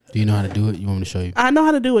Do you know how to do it? You want me to show you? I know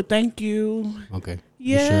how to do it. Thank you. Okay.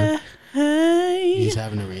 Yeah. You sure? Hey. You're just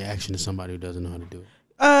having a reaction to somebody who doesn't know how to do it.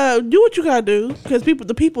 Do what you gotta do, because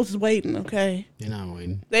the people's waiting. Okay. They're not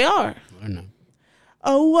waiting. They are. I know.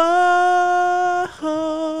 Oh,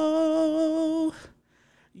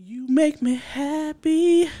 you make me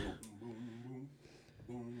happy.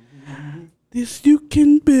 This you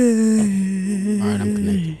can bear. All right, I'm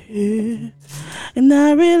connected. And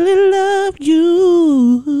I really love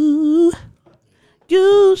you.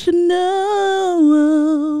 You should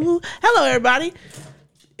know. Hello, everybody.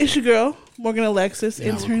 It's your girl, Morgan Alexis,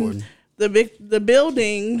 You're not recording. the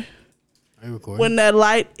building. Are you recording? When that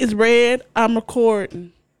light is red, I'm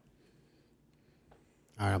recording.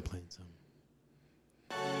 All right, I'm playing something.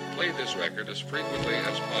 Play this record as frequently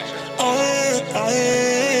as possible.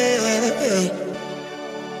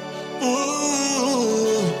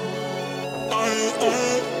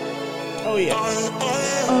 Oh yeah.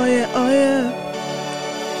 Oh yeah. Oh yeah.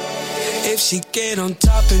 If she get on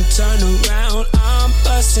top and turn around, I'm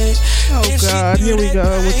busting. Oh God, here we go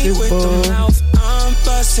with this bull.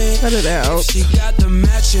 Cut it out. She got the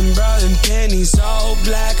matching bra and panties all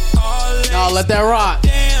black, all lace. No, let that rock.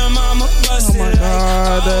 Damn, I'm a bustin'. Oh my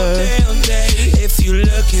God. Damn day. If you look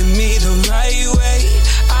at me the right way,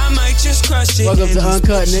 I might just crush it. Welcome to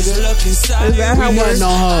Uncut, nigga. Is that how we're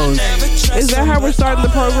Is that how we're starting the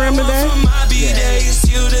program today? Yeah.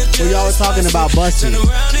 We always talking about busting. Turn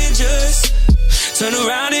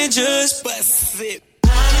around and just bust it.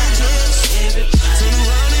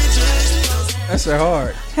 That's so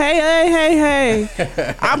hard. Hey.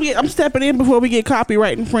 I'm stepping in before we get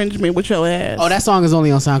copyright infringement with your ass. Oh, that song is only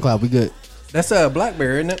on SoundCloud. We good. That's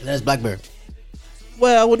Blackberry, isn't it? That's Blackberry.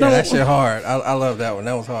 Well, Yeah, that shit hard. I love that one.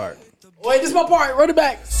 That was hard. Wait, this is my part. Run it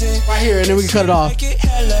back. Right here, and then we can cut it off.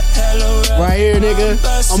 Right here,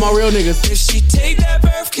 nigga. On my real niggas. If she take that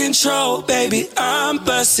birth control, baby, I'm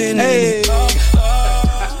busting Hey. it.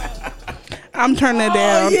 I'm turning it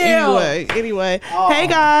down yeah. anyway. Hey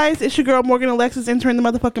guys, it's your girl Morgan Alexis entering the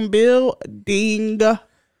motherfucking building.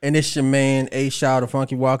 And it's your man, A. Shaw, the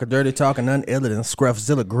Funky Walker, Dirty Talking, none other than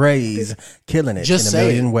Scruffzilla Grays, killing it Just in a say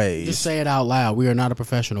million it. ways. Just say it out loud. We are not a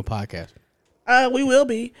professional podcast. We will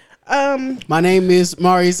be. My name is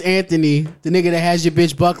Maurice Anthony, the nigga that has your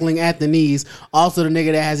bitch buckling at the knees. Also the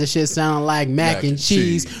nigga that has a shit sounding like mac and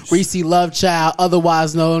cheese. Reese Love Child,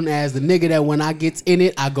 otherwise known as the nigga that when I gets in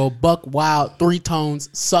it, I go buck wild, 3 tones,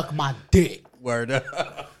 suck my dick. Word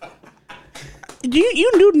up.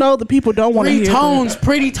 You do know the people don't want to hear 3 tones,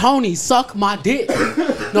 pretty Tony, suck my dick.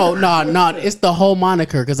 No, it's the whole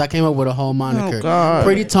moniker because I came up with a whole moniker. Oh, God.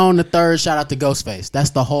 Pretty Tone the Third, shout out to Ghostface. That's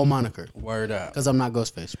the whole moniker. Word up. Because I'm not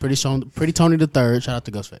Ghostface. Pretty Tony the Third, shout out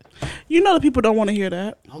to Ghostface. You know the people don't want to hear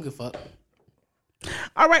that. I don't give a fuck.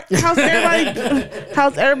 All right, how's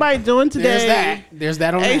everybody doing today? There's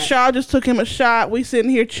that on Hey, that. Shaw just took him a shot. We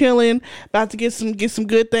sitting here chilling, about to get some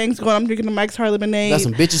good things going. I'm drinking the Mike's Hard Lemonade. Got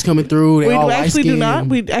some bitches coming through. They We all actually do not.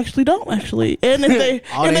 light-skinned. We actually don't actually. And if they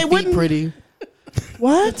All and their they feet wouldn't. pretty.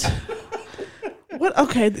 What? What?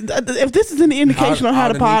 Okay. If this is any indication on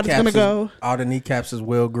how the pod is gonna go. All the kneecaps is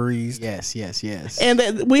well greased. Yes. And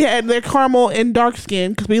that we had their caramel and dark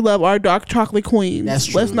skin because we love our dark chocolate queens. That's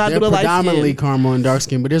true. Let's not They're do the light predominantly skin. caramel and dark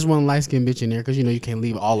skin, but there's one light skin bitch in there because you can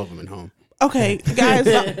leave all of them at home. Okay, guys,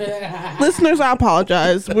 listeners, I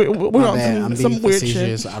apologize. We're My on bad. I'm some being weird shit.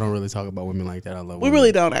 facetious. I don't really talk about women like that. I love We women.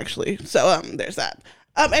 really don't actually. So there's that.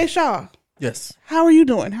 Hey Shaw, Yes. how are you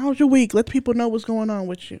doing? How's your week? Let people know what's going on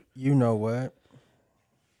with you. You know what?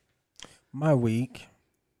 My week.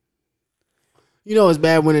 You know it's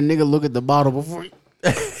bad when a nigga look at the bottle before.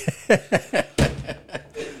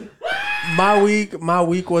 My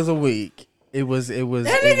week was a week. It was.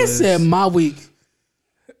 That nigga said my week.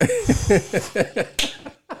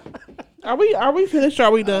 Are we finished? Or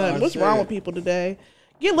are we done? What's wrong with people today?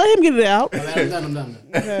 Yeah, let him get it out. I'm done.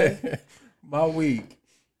 Okay. My week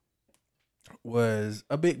was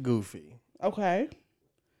a bit goofy. Okay.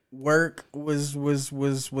 Work was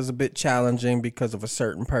a bit challenging because of a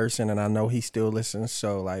certain person, and I know he still listens.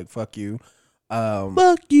 So like, fuck you.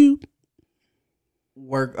 Fuck you.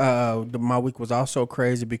 Work. My week was also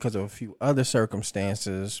crazy because of a few other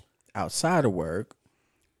circumstances outside of work.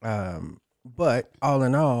 But all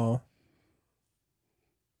in all,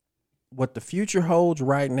 what the future holds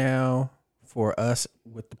right now for us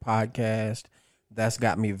with the podcast, that's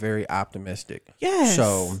got me very optimistic. Yes.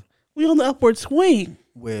 So we on the upward swing.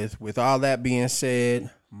 with all that being said,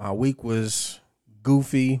 my week was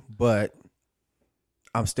goofy, but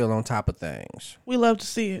I'm still on top of things. We love to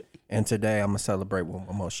see it. And today I'm gonna celebrate with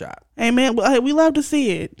one more shot. Hey man, well, hey, we love to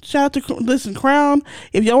see it. Shout out to Crown.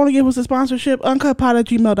 If y'all want to give us a sponsorship,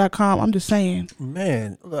 uncutpod@gmail.com. I'm just saying.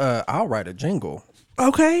 Man, I'll write a jingle.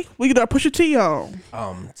 Okay, we can push a T on. I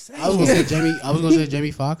was gonna say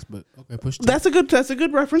Jamie Foxx, but okay, push. That's a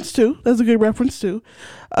good reference too.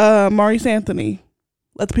 Maurice Anthony,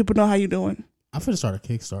 let the people know how you doing. I'm finna start a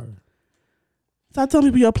Kickstarter. Stop telling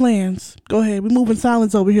people your plans. Go ahead. We moving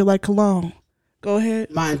silence over here like cologne. Go ahead.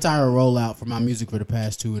 My entire rollout for my music for the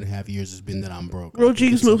past 2.5 years has been that I'm broke. Real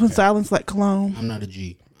G's moving silence like cologne. I'm not a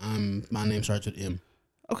G. My name starts with M.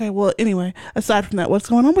 Okay, well, anyway, aside from that, what's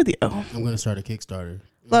going on with you? I'm gonna start a Kickstarter.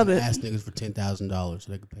 Love it. Ask niggas for $10,000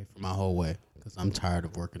 so they can pay for my whole way because I'm tired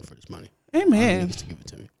of working for this money. Amen. Niggas to give it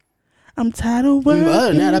to me. I'm tired of working. Other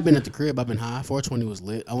than that, I've been at the crib. I've been high. 420 was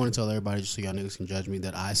lit. I want to tell everybody just so y'all niggas can judge me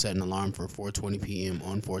that I set an alarm for 4:20 p.m.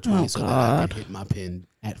 on 420 so that I could hit my pin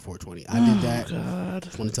at 4:20. I did that. God.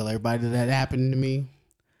 Just want to tell everybody that happened to me.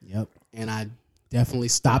 Yep. And I definitely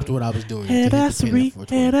stopped what I was doing. Headassery.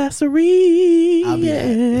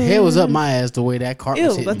 Head was up my ass the way that cart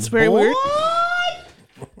was hitting. That's very weird.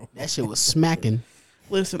 That shit was smacking.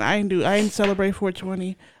 Listen, I ain't celebrate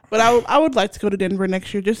 420. But I would like to go to Denver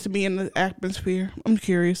next year just to be in the atmosphere. I'm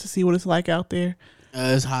curious to see what it's like out there.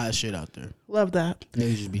 It's high as shit out there. Love that.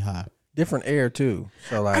 Niggas just be high. Different air too.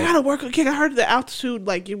 So like, I gotta work. Okay, I heard the altitude,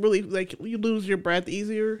 like you really like you lose your breath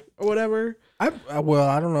easier or whatever. I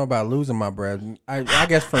don't know about losing my breath. I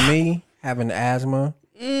guess for me, having asthma,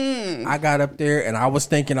 I got up there and I was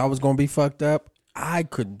thinking I was gonna be fucked up. I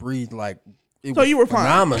could breathe like. So you were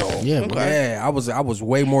phenomenal. fine. Yeah, okay. Yeah. I was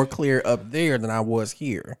way more clear up there than I was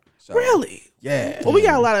here. So, Really? Yeah. Well, we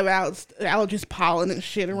got a lot of allergies, pollen and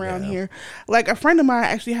shit around here. Like a friend of mine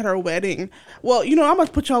actually had her wedding. Well, you know, I'm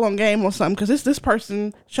gonna put y'all on game on something because this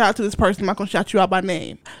person. Shout out to this person. I'm not gonna shout you out by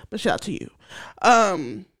name, but shout out to you.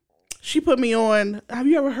 She put me on. Have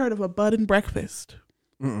you ever heard of a bud and breakfast?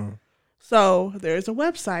 Mm-mm. So there's a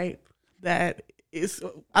website that is.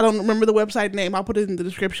 I don't remember the website name. I'll put it in the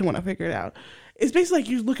description when I figure it out. It's basically like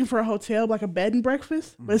you're looking for a hotel, like a bed and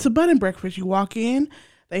breakfast, but it's a bud and breakfast. You walk in,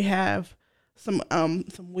 they have some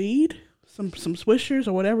weed, some swishers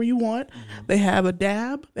or whatever you want. Mm-hmm. They have a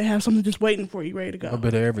dab. They have something just waiting for you, ready to go. A little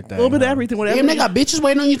bit of everything. A little bit of everything. Whatever. Damn, they got bitches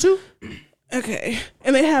waiting on you too. Okay,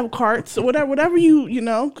 and they have carts, so whatever you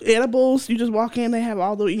know, edibles. You just walk in. They have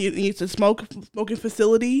all the it's a smoking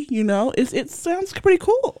facility. You know, it sounds pretty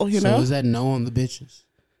cool. You know, so is that no on the bitches?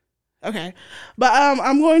 Okay, but I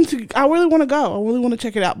really want to go. I really want to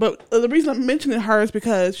check it out. But the reason I'm mentioning her is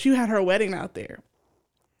because she had her wedding out there,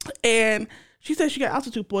 and she said she got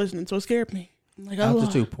altitude poisoning, so it scared me. I'm like,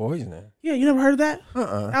 altitude poisoning? Yeah, you never heard of that?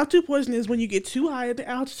 Altitude poisoning is when you get too high at the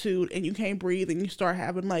altitude and you can't breathe and you start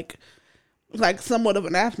having like somewhat of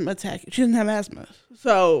an asthma attack. She doesn't have asthma,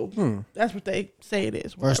 so that's what they say it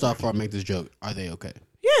is. First off, before I make this joke, are they okay?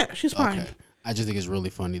 Yeah, she's fine. Okay. I just think it's really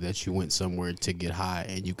funny that you went somewhere to get high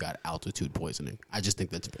and you got altitude poisoning. I just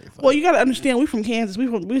think that's very funny. Well, you got to understand, we from Kansas.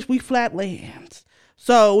 We flatlands,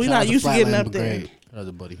 so we're not used to getting up there. Shout out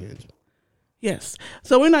to Buddy Hands. Yes,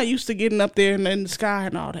 so we're not used to getting up there and in the sky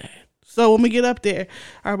and all that. So when we get up there,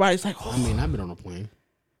 everybody's like, "Oh." I mean, I've been on a plane.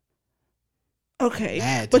 Okay,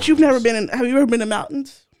 Bad but you've times. never been in. Have you ever been in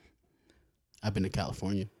mountains? I've been to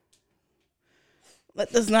California.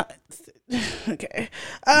 That does not. Okay.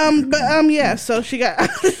 Yeah. So she got.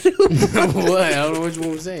 What? I don't know what you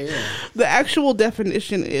want to say. Yeah. The actual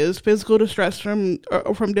definition is physical distress from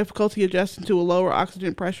difficulty adjusting to a lower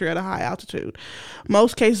oxygen pressure at a high altitude.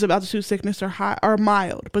 Most cases of altitude sickness are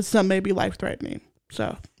mild, but some may be life threatening.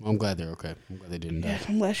 So. I'm glad they're okay. I'm glad they didn't die. Yeah,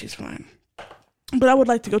 I'm glad she's fine. But I would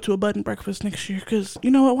like to go to a bud and breakfast next year because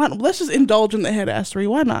you know what? Why not? Let's just indulge in the headassery.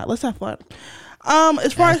 Why not? Let's have fun.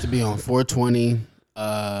 As far It has as to be on 420.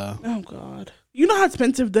 oh God, you know how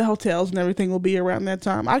expensive the hotels and everything will be around that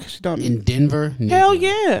time. I actually don't. In Denver? Hell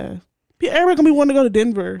yeah. Everybody gonna be wanting to go to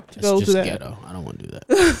Denver to That's go just to that. ghetto. I don't want to do that.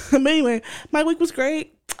 But anyway, my week was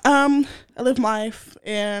great. I lived life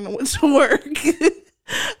and went to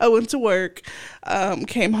work.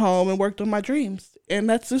 Came home and worked on my dreams, and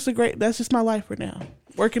that's just my life right now.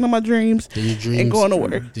 Working on my dreams, and going to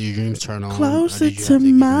work. Did your dreams turn on? Closer to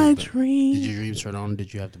my dreams. Did your dreams turn on?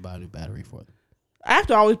 Did you have to buy a new battery for them? I have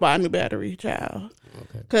to always buy a new battery, child.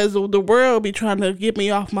 Okay. Because the world be trying to get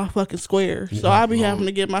me off my fucking square. So I be having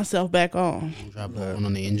to get myself back on. You drop one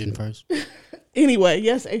on the engine first. Anyway,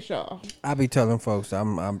 yes, A. Shaw. I be telling folks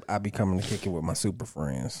I be coming to kick it with my super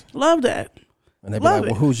friends. Love that. And they be like,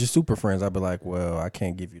 well, who's your super friends? I be like, well, I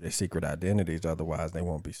can't give you their secret identities. Otherwise, they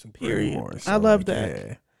won't be super Period. anymore. So I love that.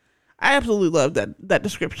 Yeah. I absolutely love that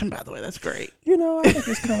description. By the way, that's great. You know, I think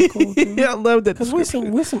it's kind of cool too. I love that Because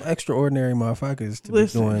description. we're some extraordinary motherfuckers to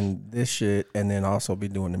Listen. be doing this shit and then also be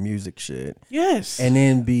doing the music shit. Yes, And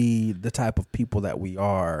then be the type of people that we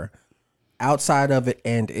are outside of it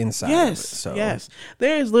and inside of it. So yes.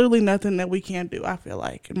 There is literally nothing that we can't do. I feel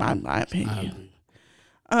like, in my opinion.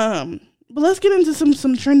 But let's get into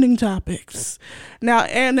some trending topics now.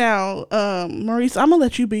 Maurice, I'm gonna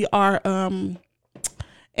let you be our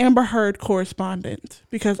Amber Heard correspondent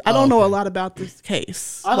because I don't know a lot about this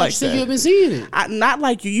case. I like said you have been seeing it. Not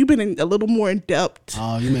like you. You've been a little more in depth.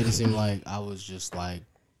 Oh, you made it seem like I was just like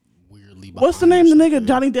weirdly. What's the behind name of the or nigga? something.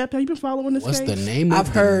 Johnny Depp. Have you been following this What's case? the name I've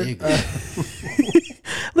of heard, the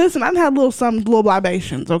nigga? Listen, I've had little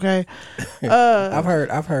libations. Okay. I've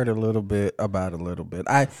heard a little bit about a little bit.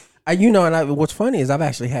 I what's funny is I've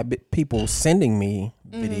actually had people sending me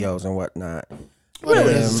videos and whatnot. Well,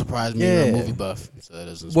 that doesn't surprise me. You're a Yeah. movie buff, so that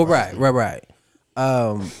doesn't. Well, surprise me. right.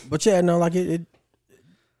 But yeah, no, like it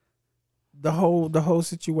the whole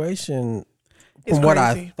situation It's from what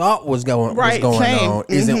crazy. I thought was going Right, on same.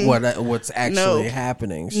 isn't what's actually No.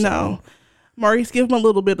 happening. So. No. Maurice, give him a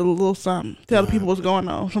little something. Tell the people what's going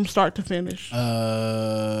on from start to finish.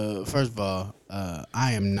 First of all,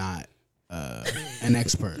 I am not an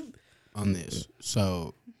expert on this,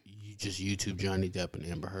 so you just YouTube Johnny Depp and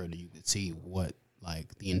Amber Heard, and you can see what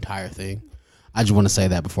like the entire thing. I just want to say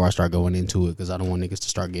that before I start going into it because I don't want niggas to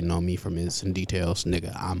start getting on me for missing details.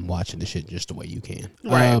 Nigga, I'm watching the shit just the way you can.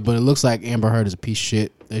 Right. But it looks like Amber Heard is a piece of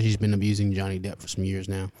shit. That she's been abusing Johnny Depp for some years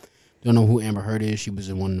now. Don't know who Amber Heard is. She was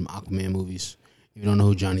in one of them Aquaman movies. If you don't know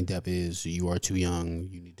who Johnny Depp is, you are too young.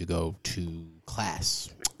 You need to go to class.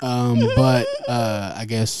 But I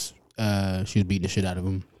guess she was beating the shit out of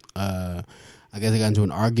him. I guess they got into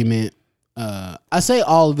an argument. I say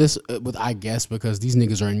all of this with I guess because these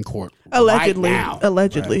niggas are in court Allegedly. right now.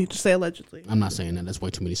 Allegedly. Just say allegedly. I'm not saying that. That's way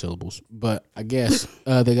too many syllables. But I guess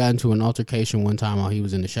they got into an altercation one time while he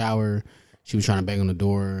was in the shower. She was trying to bang on the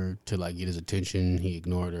door to like get his attention. He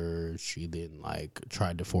ignored her. She then like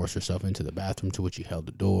tried to force herself into the bathroom, to which he held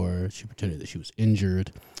the door. She pretended that she was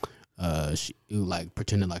injured. She like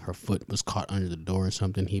pretended like her foot was caught under the door or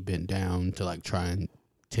something. He bent down to like try and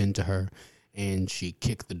tend to her, and she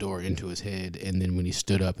kicked the door into his head. And then when he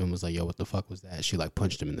stood up and was like, "Yo, what the fuck was that?" she like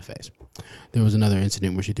punched him in the face. There was another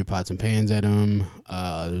incident where she threw pots and pans at him.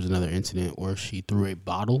 There was another incident where she threw a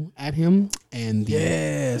bottle at him, and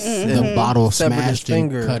the bottle Severed his smashed and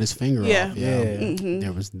finger. cut his finger Yeah. off. Yeah.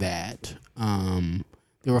 There was that.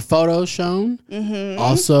 There were photos shown.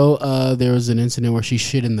 Also, there was an incident where she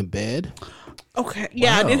shit in the bed Okay.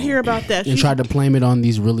 Yeah, I did hear about that. and She- tried to blame it on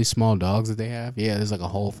these really small dogs that they have. Yeah, there's like a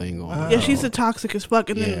whole thing going on. Yeah, she's a toxic as fuck.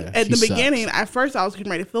 And Yeah, then at she the sucks. beginning, at first I was getting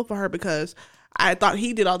ready to feel for her because I thought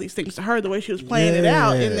he did all these things to her the way she was playing it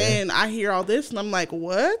out. And then I hear all this and I'm like,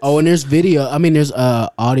 what? Oh, and there's video. I mean, there's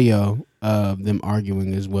audio of them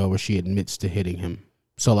arguing as well, where she admits to hitting him.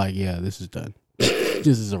 So like, yeah, this is done. This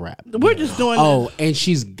is a wrap. We're just doing Oh, and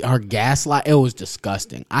her gaslight. It was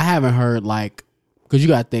disgusting. I haven't heard like, because you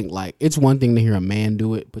gotta think like it's one thing to hear a man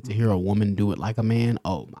do it, but to hear a woman do it like a man,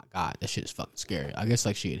 oh my god, that shit is fucking scary. I guess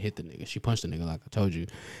like she had hit the nigga. She punched the nigga like I told you,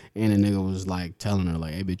 and the nigga was like telling her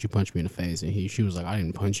like, "Hey, bitch, you punched me in the face," and she was like, "I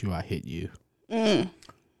didn't punch you, I hit you."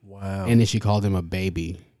 Wow. And then she called him a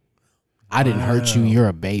baby. I didn't hurt you. You're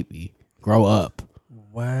a baby. Grow up.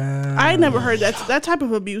 Wow. I never heard that. That type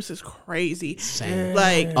of abuse is crazy. Same.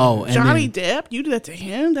 Like, Oh, and Johnny then- Depp, you did that to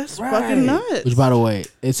him? That's Right. fucking nuts. Which, by the way,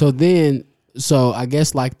 and so I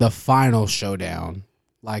guess like the final showdown,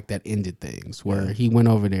 like that ended things where he went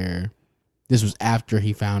over there. This was after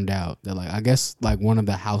he found out that like I guess like one of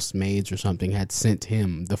the housemaids or something had sent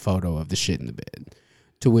him the photo of the shit in the bed.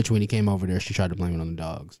 To which when he came over there, she tried to blame it on the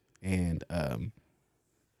dogs, and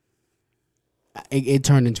it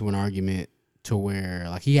turned into an argument to where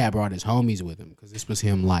like he had brought his homies with him because this was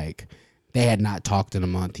him like. They had not talked in a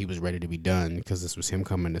month. He was ready to be done because this was him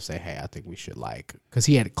coming to say, "Hey, I think we should like," because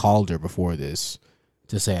he had called her before this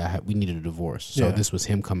to say we needed a divorce. So Yeah. this was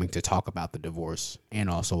him coming to talk about the divorce and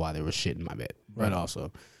also why there was shit in my bed. But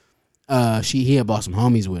also, he had brought some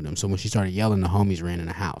homies with him. So when she started yelling, the homies ran in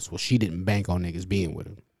the house. Well, she didn't bank on niggas being with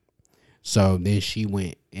him. So then she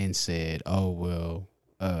went and said, "Oh well,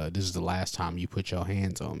 this is the last time you put your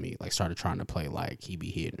hands on me." Like started trying to play like he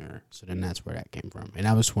be hitting her. So then that's where that came from, and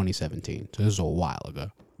that was 2017. So this is a while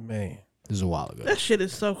ago. Man. This is a while ago. That shit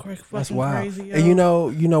is so fucking That's wild. crazy. Yo. And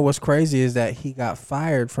you know what's crazy is that he got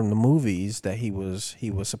fired from the movies that he was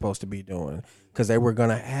supposed to be doing because they were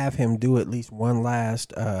gonna have him do at least one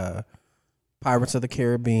last Pirates of the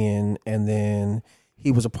Caribbean, and then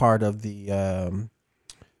he was a part of the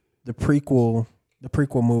prequel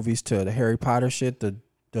prequel movies to the Harry Potter shit.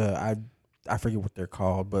 I forget what they're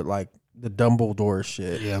called, but like the Dumbledore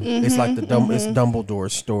shit. Yeah. It's like it's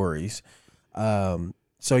Dumbledore stories.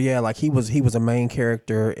 So yeah, like he was a main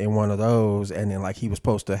character in one of those, and then like he was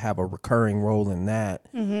supposed to have a recurring role in that,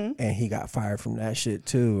 and he got fired from that shit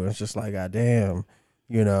too. And it's just like, goddamn,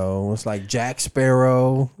 you know, it's like Jack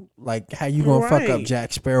Sparrow. Like, how you gonna fuck up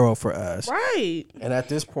Jack Sparrow for us? Right. And at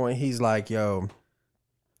this point, he's like, yo,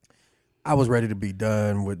 I was ready to be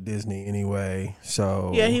done with Disney anyway.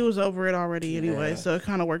 So Yeah, he was over it already anyway, so it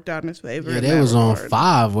kind of worked out in his favor. Yeah, they was on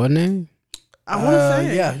 5, wasn't they? I want to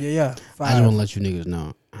say. Yeah. I just 5. want to let you niggas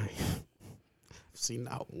know. I've seen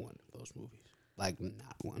not one of those movies. Like,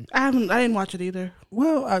 not one. I didn't watch it either.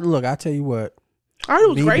 Well, I tell you what. I heard it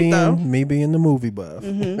was great though. Me being the movie buff.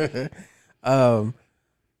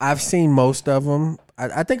 I've seen most of them.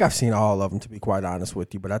 I think I've seen all of them, to be quite honest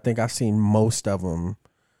with you. But I think I've seen most of them,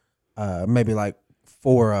 maybe like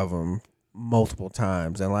 4 of them, multiple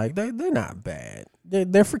times, and like they're not bad.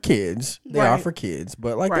 They're for kids. They are for kids,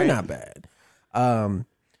 but like they're not bad.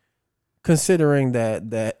 Considering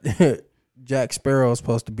that Jack Sparrow is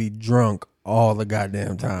supposed to be drunk all the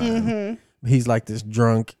goddamn time. He's like this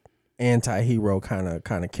drunk anti-hero kind of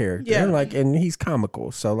character. Yeah. And he's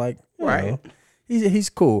comical. So like, you know, he's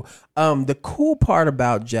cool. The cool part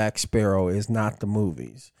about Jack Sparrow is not the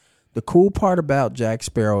movies. The cool part about Jack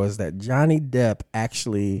Sparrow is that Johnny Depp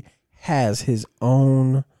actually has his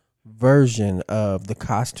own version of the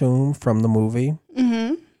costume from the movie.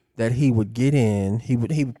 That he would get in, he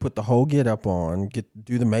would put the whole get up on,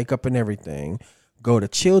 do the makeup and everything, go to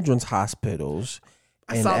children's hospitals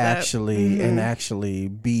and actually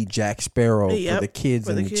be Jack Sparrow for the kids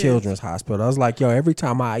in the children's hospital. I was like, yo, every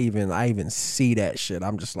time I even see that shit,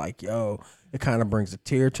 I'm just like, yo, it kind of brings a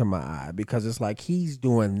tear to my eye, because it's like he's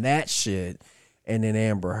doing that shit, and then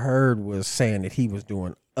Amber Heard was saying that he was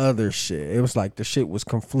doing other shit. It was like the shit was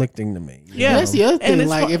conflicting to me. Yeah, that's the other thing.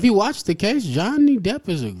 Like, if you watch the case, Johnny Depp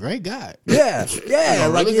is a great guy. Yeah,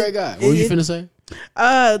 like a great guy. What were you finna say?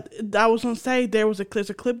 I was gonna say there's a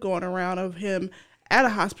clip going around of him at a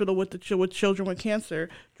hospital with children with cancer,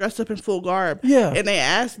 dressed up in full garb. Yeah, and they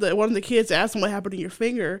asked one of the kids asked him what happened to your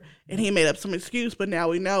finger, and he made up some excuse. But now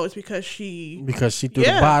we know it's because she threw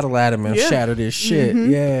the bottle at him and shattered his shit.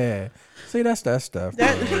 Yeah. See, that's that stuff.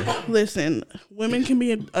 Listen, women can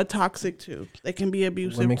be a toxic too. They can be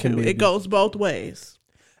abusive too. It goes both ways.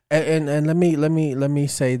 And let me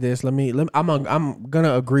say this. I'm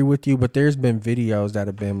gonna agree with you, but there's been videos that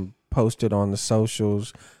have been posted on the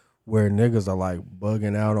socials where niggas are like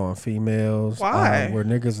bugging out on females. Why? Where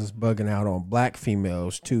niggas is bugging out on black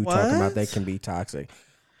females too, talking about they can be toxic.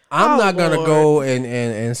 I'm not gonna go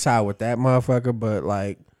and side with that motherfucker, but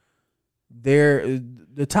like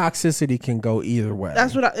the toxicity can go either way.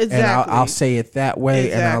 That's what exactly. And I'll say it that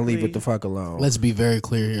way, and I'll leave it the fuck alone. Let's be very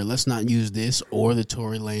clear here. Let's not use this or the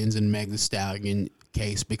Tory Lanez and Meg Thee Stallion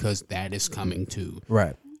case, because that is coming too.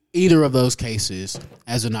 Right. Either of those cases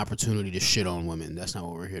as an opportunity to shit on women. That's not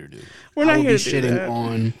what we're here to do. We're not here to shitting do that.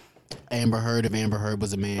 on Amber Heard if Amber Heard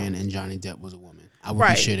was a man and Johnny Depp was a woman. I would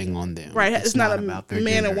be shitting on them. Right. It's not about a their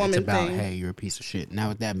man gender. and woman It's about, thing. hey, you're a piece of shit. Now,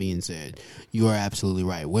 with that being said, you are absolutely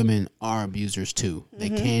right. Women are abusers too. They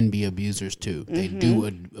can be abusers too. They do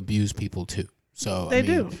abuse people too. So They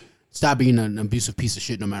do. Stop being an abusive piece of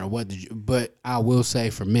shit no matter what. But I will say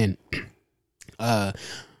for men, first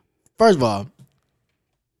of all,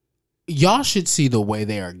 y'all should see the way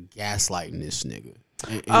they are gaslighting this nigga.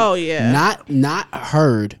 And not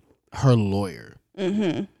Heard, her lawyer.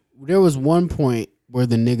 There was one point where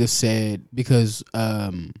the nigga said, because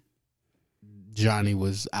Johnny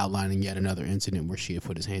was outlining yet another incident where she had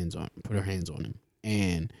put her hands on him,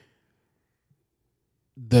 and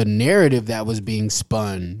the narrative that was being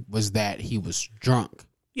spun was that he was drunk.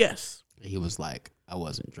 Yes. He was like, I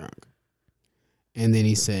wasn't drunk. And then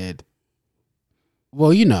he said,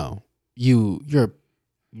 well, you know, you're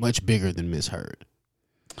much bigger than Miss Heard.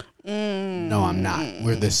 No, I'm not.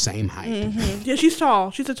 We're the same height. Yeah, she's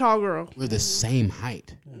tall. She's a tall girl. We're the same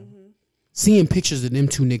height. Seeing pictures of them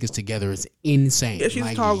two niggas together is insane. Yeah, she's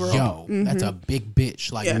like, a tall girl. Yo, that's a big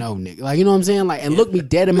bitch. Like, no, nigga. Like, you know what I'm saying? Like, and look me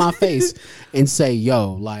dead in my face and say,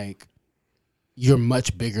 yo, like, you're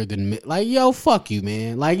much bigger than me. Like, yo, fuck you,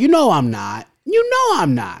 man. Like, you know I'm not. You know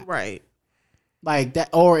I'm not. Right. Like that,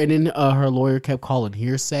 and then her lawyer kept calling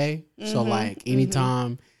hearsay. So like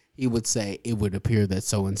anytime he would say, it would appear that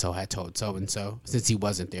so and so had told so and so, since he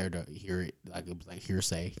wasn't there to hear it. Like it was like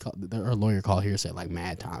hearsay. Her lawyer called hearsay like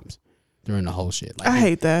mad times during the whole shit. Like, I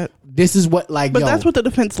hate that. This is what like, but that's what the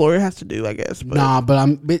defense lawyer has to do, I guess. But. Nah,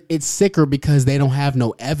 but it's sicker because they don't have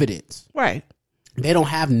no evidence. Right. They don't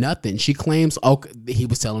have nothing. She claims, he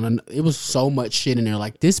was telling her, it was so much shit in there.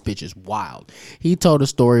 Like, this bitch is wild. He told a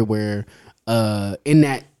story where, in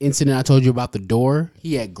that incident I told you about the door,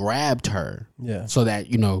 he had grabbed her, so that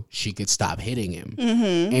she could stop hitting him.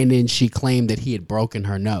 And then she claimed that he had broken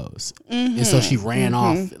her nose, and so she ran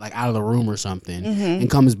off like out of the room or something, and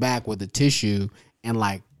comes back with a tissue and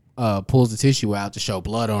like pulls the tissue out to show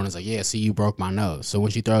blood on it. It's like, yeah, see, you broke my nose. So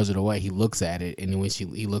when she throws it away, he looks at it, and then when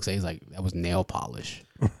he looks at it, he's like, that was nail polish.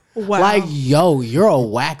 Wow. Like, yo, you're a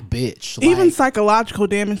whack bitch. Even like, psychological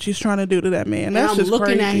damage she's trying to do to that man. That's just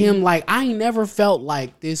looking crazy. at him like, I ain't never felt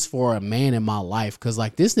like this for a man in my life. Cause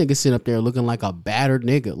like this nigga sit up there looking like a battered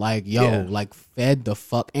nigga. Like, yo, like fed the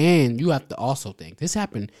fuck. And you have to also think this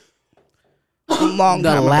happened a long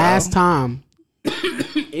time the last ago. time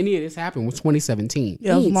any of this happened was 2017.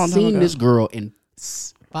 Yeah, it was he a long ain't time seen ago. this girl in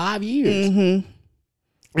 5 years.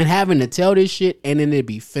 And having to tell this shit and then it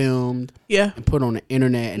be filmed and put on the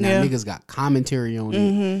internet and now niggas got commentary on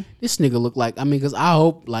it. This nigga look like, because I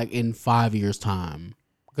hope like in 5 years time,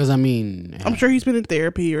 because I'm sure he's been in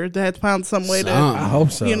therapy or has found some way to, I hope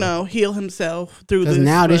so. Heal himself through this. Because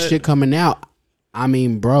now this shit coming out,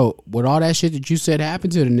 bro, with all that shit that you said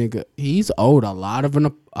happened to the nigga, he's owed a lot of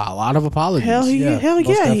apologies. Hell yeah,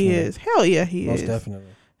 definitely. he is. Hell yeah, he Most is. definitely.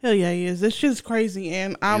 Hell yeah, he is. This shit's crazy,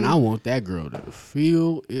 and I want that girl to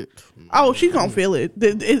feel it. Oh, she's gonna feel it.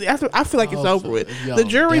 I feel like it's over with. The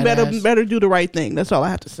jury better do the right thing. That's all I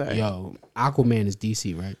have to say. Yo, Aquaman is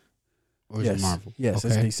DC, right? Or is it Marvel? Yes,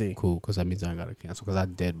 it's DC. Cool, because that means I gotta cancel. Because I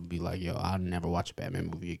dead would be like, yo, I'll never watch a Batman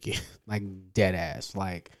movie again. Like dead ass.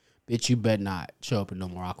 Like, bitch, you better not show up in no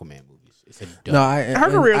more Aquaman movies. It's a dumb. No, her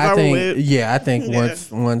career's over with. Yeah, I think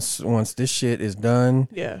once this shit is done,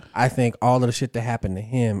 yeah, I think all of the shit that happened to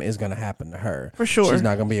him is gonna happen to her. For sure. She's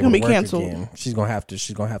not gonna be able to work canceled. again. She's gonna have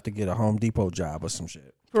to get a Home Depot job or some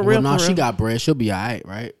shit. For real. No, for she real. got bread. She'll be alright,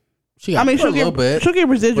 right? She'll get she'll get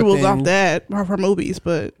residuals then, off that of her movies,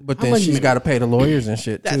 but then she's got to pay the lawyers and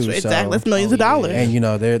shit too. Exactly. That's millions of dollars. And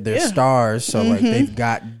they're stars, so like they've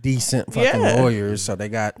got decent fucking lawyers, so they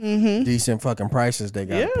got decent fucking prices. They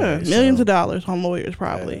got millions of dollars on lawyers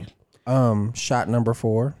probably. Shot number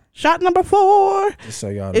 4. Shot number 4. Just so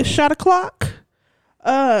y'all know, it's shot o'clock.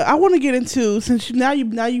 I want to get into, since now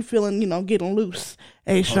you feeling getting loose.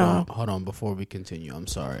 Hey, Shaw. Hold on, before we continue, I'm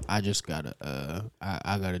sorry. I just gotta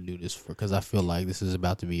I gotta do this because I feel like this is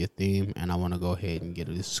about to be a theme, and I want to go ahead and get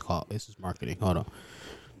it. This is marketing. Hold on,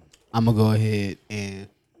 I'm gonna go ahead and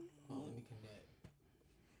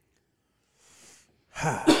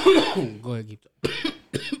go ahead. Keep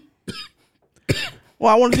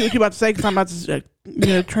well, I want to see what you're about to say because I'm about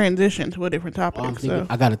to transition to a different topic.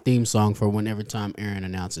 I got a theme song for whenever time Aaron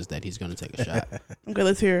announces that he's gonna take a shot. Okay,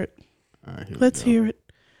 let's hear it. All right, Let's hear it.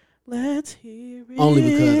 Let's hear it. Only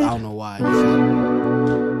because I don't know why.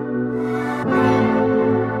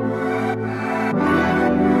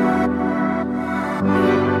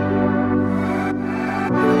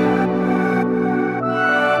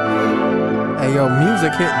 hey, yo,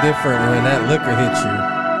 music hit different when that liquor hits you.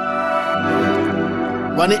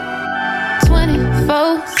 Run it.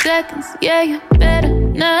 24 seconds, yeah, you better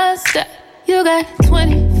not stop. You got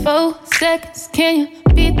 24 seconds, can you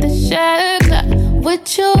beat the shot clock?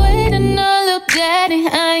 What you waiting on, little daddy?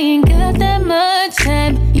 I ain't got that much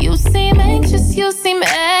time. You seem anxious, you seem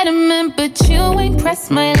adamant, but you ain't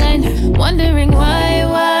pressed my line. Wondering why?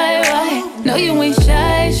 No, you ain't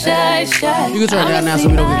shy. You can turn it down now so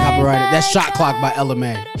we don't get copyrighted. That's Shot Clock by Ella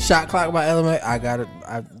May. Shot Clock by Ella May. I got it.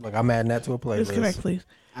 I'm adding that to a playlist. Disconnect, please.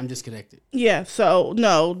 I'm disconnected. Yeah, so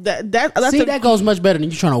no, that's see, that goes much better than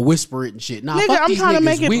you trying to whisper it and shit. Nah, nigga, fuck I'm these trying niggas.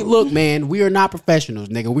 to make it. Look, man, we are not professionals,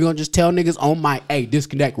 nigga. We gonna just tell niggas on mic, hey,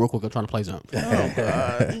 disconnect real quick. I'm trying to play something. Oh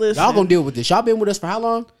God, listen. Y'all gonna deal with this. Y'all been with us for how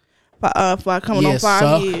long? For coming on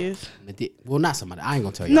 5 years. Well, not somebody. I ain't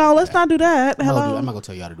gonna tell you. No, let's not do that. Hello. I'm not gonna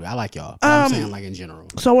tell y'all to do it. I like y'all. But I'm saying like in general.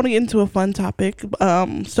 So I want to get into a fun topic.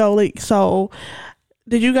 So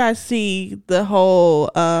did you guys see the whole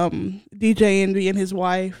DJ Envy and his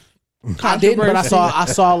wife? I didn't, but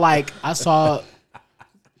I saw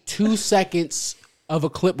 2 seconds of a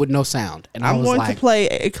clip with no sound, and I was going like, to play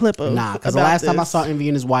a clip of because the last time I saw Envy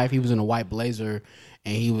and his wife, he was in a white blazer,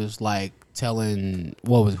 and he was like telling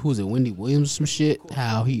who was it, Wendy Williams, some shit,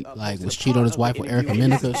 how he like was cheating on his wife with Erica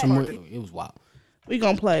Meneka or somewhere. It was wild. We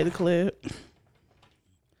gonna play the clip.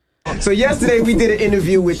 So yesterday we did an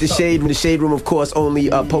interview with The Shade. The Shade Room, of course, only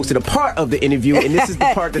posted a part of the interview, and this is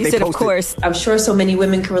the part that they said, posted. Of course, I'm sure so many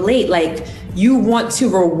women can relate. Like, you want to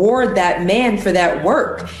reward that man for that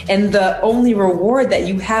work, and the only reward that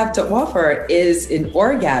you have to offer is an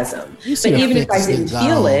orgasm. But even if I didn't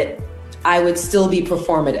feel it, I would still be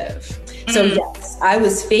performative. So yes, I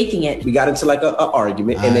was faking it. We got into like a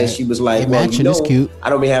argument, and then she was like, "Well, you know, cute. I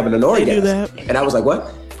don't be having an orgasm." do that. And I was like,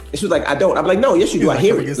 "What?" And she was like, "I don't." I'm like, "No, yes, you do. I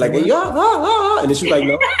hear it." Like, well, yeah, and then she was like,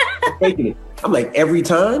 "No, I'm faking it." I'm like, "Every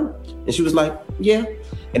time?" And she was like, "Yeah."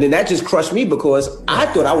 And then that just crushed me because I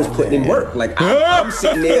thought I was putting in work. Like I'm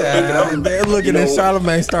sitting there thinking they're looking at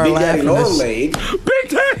Charlamagne start Big laughing. Daddy Long Leg. Big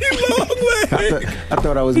Daddy Long Leg. I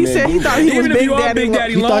thought I was. He said he thought he was Even if you are Big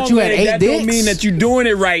Daddy You Long thought you had Leg, 8 that dicks? don't mean that you're doing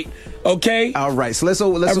it right. Okay. All right, so let's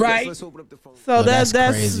open up the phone. So Yo, that's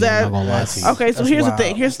crazy. I'm not gonna lie to you. okay. So That's here's wild. the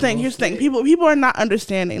thing. Here's the thing. People are not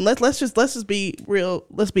understanding. Let's just be real.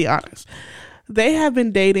 Let's be honest. They have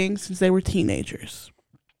been dating since they were teenagers.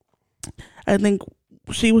 I think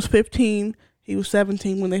she was 15. He was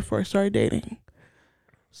 17 when they first started dating.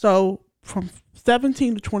 So from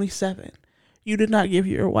 17 to 27, you did not give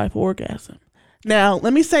your wife orgasm. Now,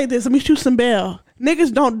 let me say this. Let me shoot some bail.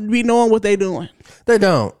 Niggas don't be knowing what they doing. They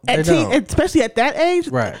don't. Especially at that age.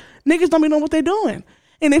 Right. Niggas don't be knowing what they doing.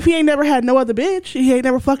 And if he ain't never had no other bitch, he ain't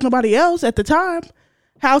never fucked nobody else at the time,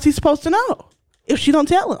 how's he supposed to know if she don't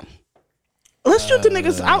tell him? Let's shoot the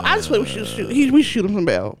niggas. I just we shoot. We shoot him some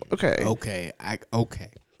bail. Okay. Okay.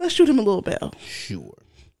 Okay. Let's shoot him a little bail. Sure.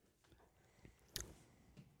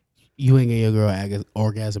 You ain't get your girl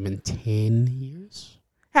orgasm in 10 years?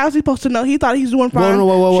 How's he supposed to know? He thought he's doing fine.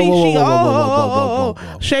 Whoa.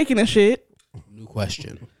 Shaking and shit. New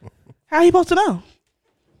question. How he supposed to know?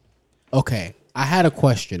 Okay. I had a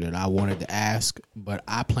question that I wanted to ask, but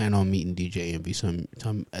I plan on meeting DJ Envy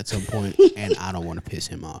at some point, and I don't want to piss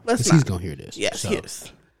him off because he's gonna hear this.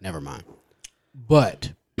 Yes. Never mind.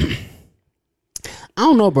 But I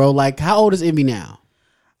don't know, bro. Like, how old is Envy now?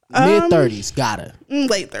 Mid-30s, gotta.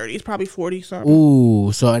 Late 30s, probably 40 something.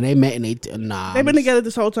 Ooh, so and they met and they've been together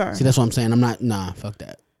this whole time. See, that's what I'm saying. I'm not. Fuck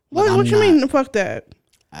that. What you mean? Fuck that.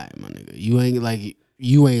 All right, my nigga. You ain't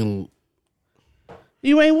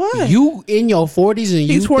what? You in your 40s and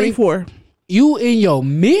he's 44. You in your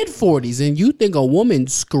mid 40s and you think a woman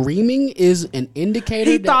screaming is an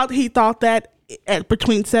indicator? He thought that at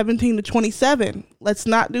between 17 to 27. Let's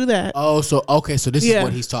not do that. Oh, so okay, so this is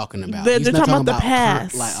what he's talking about. They're talking about the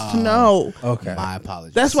past. No. Okay. My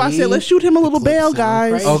apologies. That's why I said let's shoot him a little bail,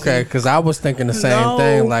 guys. crazy. Okay, because I was thinking the same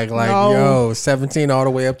thing. Like, yo, 17 all the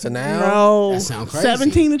way up to now. No, that sounds crazy.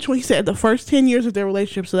 17 to 20. He said the first 10 years of their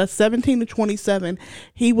relationship. So that's 17 to 27.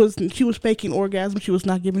 She was faking orgasm. She was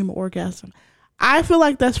not giving him an orgasm. I feel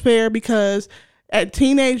like that's fair because at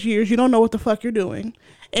teenage years you don't know what the fuck you're doing.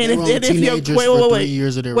 And if you're wait,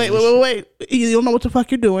 years of their wait, you don't know what the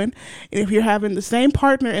fuck you're doing. And if you're having the same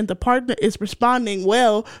partner and the partner is responding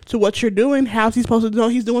well to what you're doing, how's he supposed to know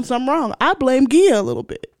he's doing something wrong? I blame Gia a little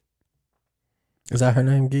bit. Is that her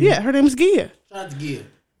name, Gia? Yeah, her name is Gia. Shout out to Gia.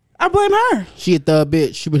 I blame her. She a thug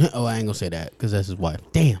bitch. She been. Oh, I ain't gonna say that because that's his wife.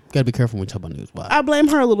 Damn, gotta be careful when you talk about niggas' wife. I blame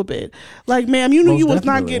her a little bit. Like, ma'am, you knew you was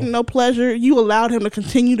not getting no pleasure. You allowed him to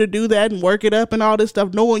continue to do that and work it up and all this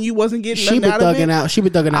stuff, knowing you wasn't getting nothing out of it. She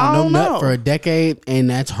been thugging out no nut for a decade, and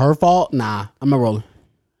that's her fault. Nah, I'm not rolling.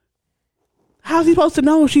 How's he supposed to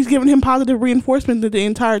know if she's giving him positive reinforcement the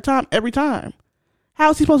entire time, every time?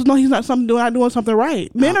 How's he supposed to know he's not doing something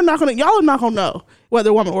right? Men are not gonna. Y'all are not gonna know whether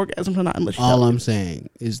a woman orgasms or not unless you all I'm saying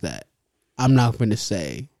is that I'm not going to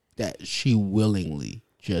say that she willingly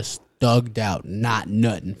just thugged out not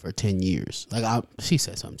nutting for 10 years. Like she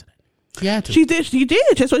said something today. She had to. She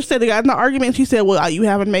did. That's what she said. They got in the argument. She said, well, you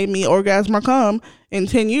haven't made me orgasm or come in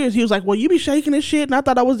 10 years. He was like, well, you be shaking and shit. And I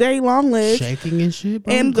thought I was Daddy Long Legs. Shaking and shit,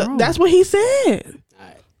 bro. And that's what he said.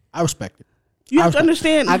 I respect it. You have to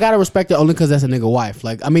understand. I gotta respect it only because that's a nigga wife.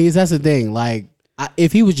 Like, I mean, that's the thing. Like,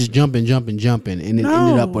 if he was just jumping, and it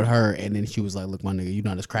ended up with her, and then she was like, "Look, my nigga, you're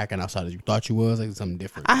not as cracking outside as you thought you was. Like something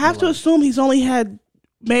different." I have to assume he's only had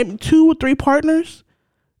maybe 2 or 3 partners,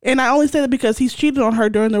 and I only say that because he's cheated on her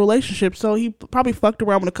during the relationship, so he probably fucked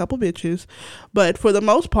around with a couple bitches, but for the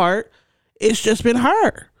most part, it's just been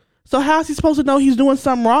her. So how's he supposed to know he's doing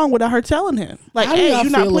something wrong without her telling him? Like, hey, you're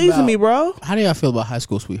not pleasing me, bro. How do y'all feel about high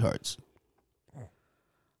school sweethearts?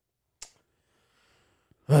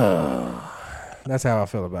 That's how I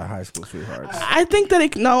feel about high school sweethearts. I think that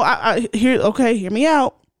hear me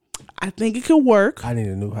out. I think it could work. I need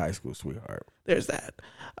a new high school sweetheart. There's that.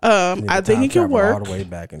 I think it can work. All the way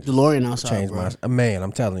back and DeLorean outside, change my man.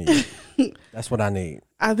 I'm telling you, that's what I need.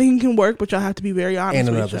 I think it can work, but y'all have to be very honest. And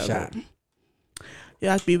with another each shot. other. You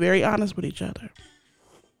have to be very honest with each other.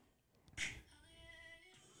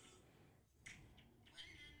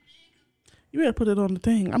 You better put it on the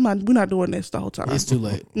thing. We're not doing this the whole time. It's too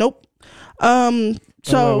late. Nope.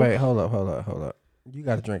 So wait, hold up. You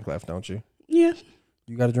got a drink left, don't you? Yeah.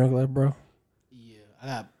 You got a drink left, bro? Yeah, I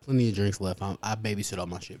got plenty of drinks left. I babysit all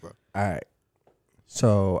my shit, bro. All right.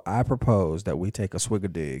 So I propose that we take a swig a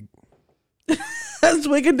dig.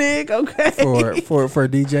 Swig a dig, okay. For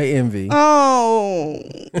DJ Envy. Oh.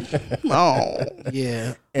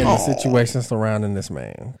 Yeah. And the situation surrounding this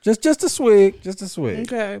man. Just a swig. Just a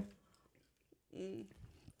swig. Okay.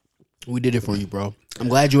 We did it for you, bro. I'm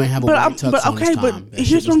glad you ain't have a white tux on this time. But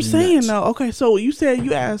here's what I'm saying, though. Okay, so you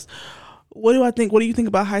asked, what do I think? What do you think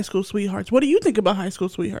about High School Sweethearts? What do you think about High School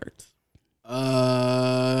Sweethearts?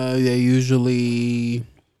 They usually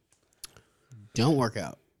don't work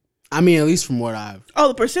out. I mean, at least from what I've... Oh,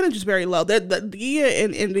 the percentage is very low. The Gia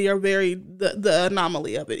and Indy are very the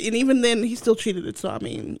anomaly of it. And even then, he still cheated it. So, I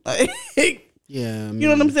mean... yeah. I mean, you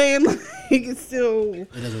know what I'm saying? It still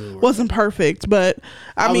wasn't perfect. But,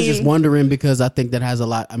 I mean... was just wondering because I think that has a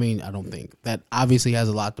lot... I mean, I don't think. That obviously has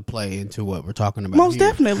a lot to play into what we're talking about Most here.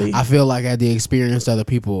 definitely. I feel like I had the experience to other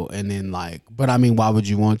people and then like... But I mean, why would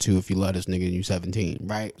you want to if you love this nigga and you 17,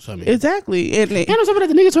 right? So, I mean... Exactly. And on top of that,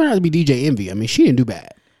 the nigga turned out to be DJ Envy. I mean, she didn't do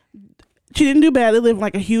bad. She didn't do bad. They live in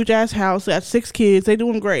like a huge ass house. They got 6 kids. They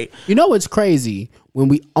doing great. You know what's crazy? When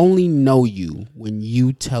we only know you when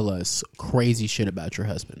you tell us crazy shit about your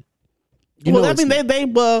husband. Well, I mean,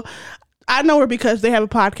 I know her because they have a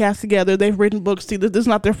podcast together. They've written books. See, this is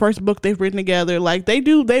not their first book they've written together. Like they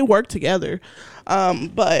work together.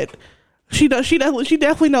 But she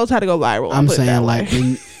definitely knows how to go viral. I'm saying like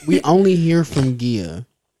we only hear from Gia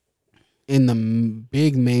in the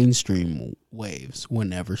big mainstream waves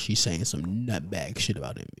whenever she's saying some nutbag shit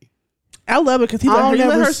about Envy. I love it because he let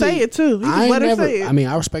her say it too. He just let her say it. I mean,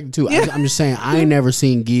 I respect it too. Yeah. I'm just saying I ain't never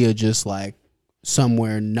seen Gia just like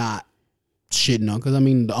somewhere not shitting on. Because I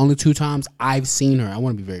mean, the only 2 times I've seen her, I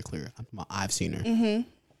want to be very clear. I've seen her. Mm-hmm.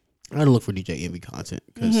 I gotta look for DJ Envy content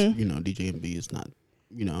because you know DJ Envy is not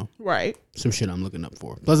right some shit I'm looking up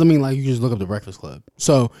for. Plus, I mean, like you just look up the Breakfast Club.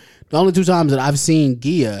 So the only 2 times that I've seen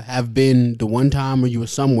Gia have been the one time where you were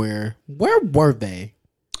somewhere. Where were they?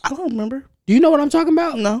 I don't remember. Do you know what I'm talking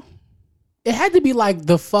about? No. It had to be like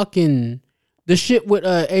the shit with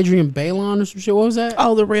Adrian Bailon or some shit. What was that?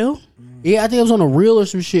 Oh, The Real? Yeah, I think it was on a reel or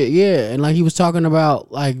some shit. Yeah, and like he was talking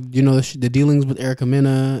about like the dealings with Erica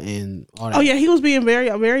Mena and all that. Oh yeah, he was being very.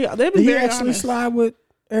 They've been Did he very actually honest. slide with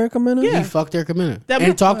Erica Mena? He fucked Erica Mena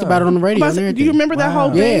and talked about it on the radio. And everything. Do you remember that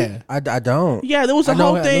whole thing? Yeah, I don't. Yeah, there was a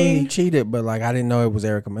whole I thing. know he cheated, but like I didn't know it was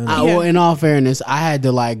Erica Mena. Well, in all fairness, I had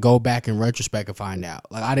to like go back in retrospect and find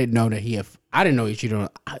out. Like I didn't know that I didn't know he cheated on.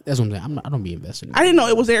 That's what I'm saying. I don't be invested in it. I didn't know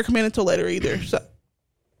it was Erica Mena until later either. So,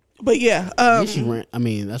 but yeah, she ran. I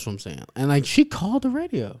mean, that's what I'm saying. And like she called the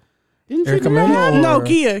radio. Didn't Erica she? Mena? No,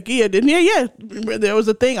 Gia didn't. Yeah. There was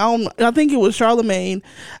a thing. I think it was Charlamagne.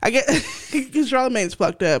 I guess Charlamagne's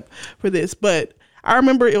fucked up for this, but I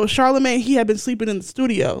remember it was Charlamagne. He had been sleeping in the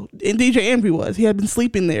studio, and DJ Envy was. He had been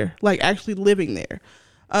sleeping there, like actually living there,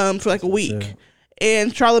 for like a week. Sure.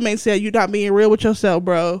 And Charlamagne said, "You're not being real with yourself,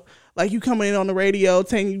 bro. Like you coming in on the radio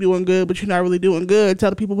saying you're doing good, but you're not really doing good. Tell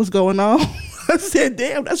the people what's going on." I said,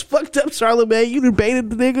 "Damn, that's fucked up, Charlamagne. You debated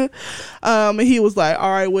the nigga." And he was like,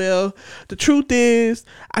 "All right, well, the truth is,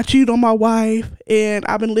 I cheated on my wife, and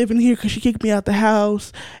I've been living here because she kicked me out the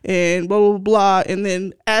house, and blah blah blah." And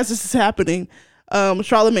then as this is happening,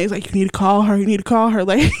 Charlamagne's like, "You need to call her. You need to call her."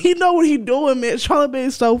 Like, you know what he doing, man.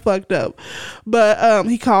 Charlamagne's so fucked up, but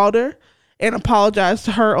he called her and apologized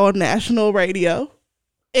to her on national radio.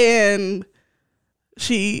 And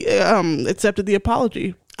she accepted the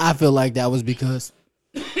apology. I feel like that was because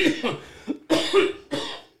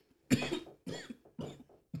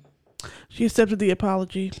she accepted the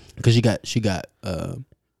apology because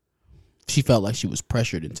she felt like she was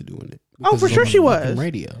pressured into doing it. Oh, for sure she was.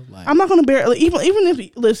 Radio. Like, I'm not gonna even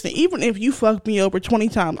if you fucked me over 20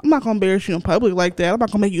 times, I'm not gonna embarrass you in public like that. I'm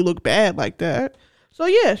not gonna make you look bad like that. So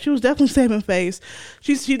yeah, she was definitely saving face.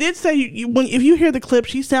 She did say if you hear the clip,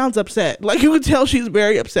 she sounds upset. Like you could tell she's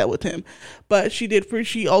very upset with him. But she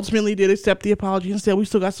ultimately did accept the apology and said we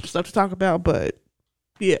still got some stuff to talk about. But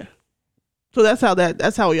yeah, so that's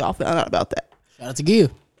how we all found out about that. Shout out to Gia.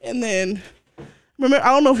 And then remember,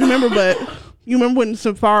 I don't know if you remember, but you remember when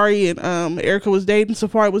Safari and Erica was dating?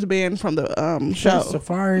 Safari was banned from the show.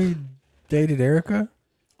 Safari dated Erica?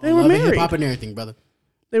 They were married. Hip hop and everything, brother.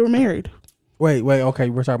 They were married. Wait, okay,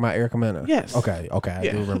 we're talking about Erica Mena. Yes. Okay, I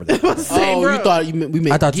do remember that. You thought we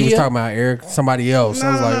made I thought you Gia? was talking about somebody else. No,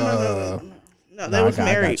 I was like, no, they was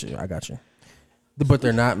married. I got you. But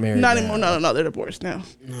they're not married. Not anymore. No, they're divorced now.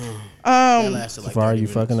 Safari, you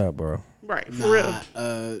fucking up, bro. Right, for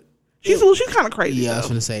real. She's kind of crazy. Yeah, I was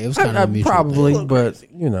gonna say it was kind of probably, but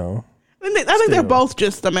you know, I think they're both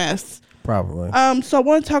just a mess. Probably. So I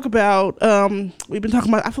want to talk about. We've been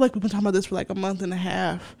talking about. I feel like we've been talking about this for like a month and a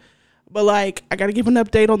half. But like, I got to give an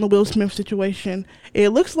update on the Will Smith situation. It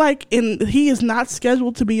looks like he is not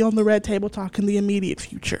scheduled to be on the Red Table Talk in the immediate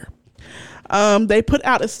future. They put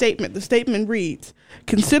out a statement. The statement reads,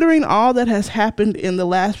 considering all that has happened in the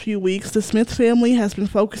last few weeks, the Smith family has been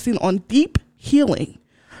focusing on deep healing.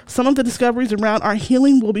 Some of the discoveries around our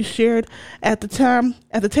healing will be shared at the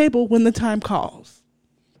table when the time calls.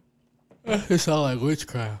 It sounds like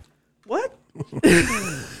witchcraft. What?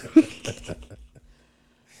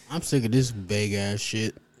 I'm sick of this vague ass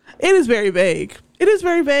shit. It is very vague. It is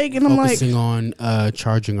very vague, and focusing on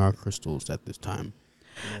charging our crystals at this time.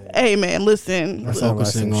 Hey man, listen.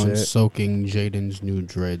 Focusing on soaking Jaden's new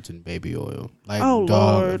dreads in baby oil. Like, oh,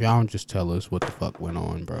 dog, Lord. if y'all don't just tell us what the fuck went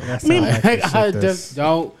on, bro. I just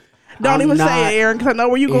don't. Don't even say it, Aaron, because I know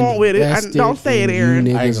where you're going with it. Don't say it, Aaron.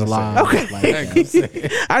 You niggas lie. Okay.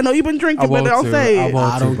 I know you've been drinking, but don't say it.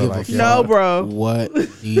 I don't give a fuck. No, bro. What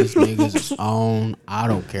these niggas is on, I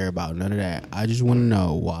don't care about none of that. I just want to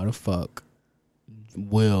know why the fuck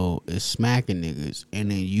Will is smacking niggas, and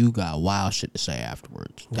then you got wild shit to say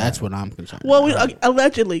afterwards. That's what I'm concerned Well, about.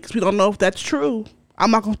 allegedly, because we don't know if that's true. I'm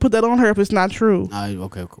not going to put that on her if it's not true.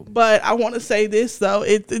 Okay, cool. But I want to say this, though.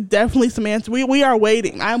 It definitely some answer. We are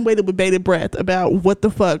waiting. I'm waiting with bated breath about what the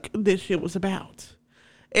fuck this shit was about.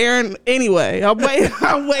 Aaron, anyway, I'm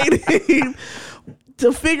waiting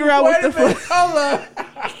to figure out what the fuck. Hold on.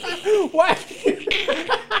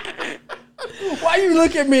 Why you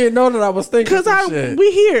look at me and know that I was thinking? Because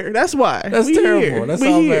we here. That's why. That's terrible. That's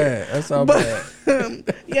all bad. That's all bad.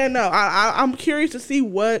 Yeah, no. I'm curious to see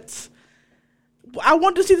what. I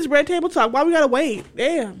want to see this Red Table Talk. Why we gotta wait?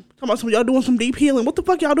 Damn. Talking about some y'all doing some deep healing. What the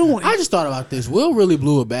fuck y'all doing? I just thought about this. Will really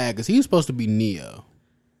blew a bag because he was supposed to be Neo.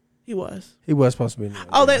 He was. He was supposed to be Neo.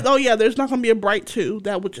 Oh, yeah. There's not gonna be a Bright 2.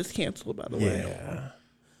 That would just cancel, by the way. Yeah.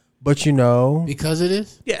 But you know, because of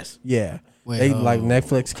this. Yes. Yeah. Like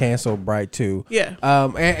Netflix canceled Bright 2. Yeah.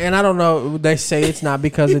 And I don't know. They say it's not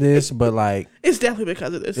because of this, but like it's definitely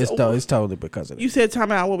because of this. It's totally because of this. You said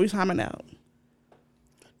time out. What we timing out?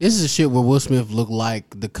 This is a shit where Will Smith looked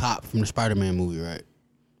like the cop from the Spider-Man movie, right?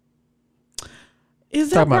 Is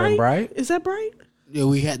that Bright? Bright? Is that Bright? Yeah,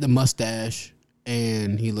 we had the mustache,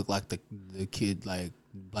 and he looked like the kid, like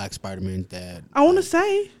Black Spider-Man's dad. I want to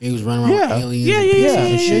say he was running around with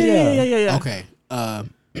aliens. Yeah. Okay. No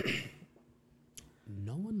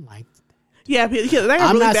one liked that. Yeah, that got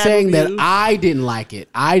I'm really not bad saying reviews. that I didn't like it.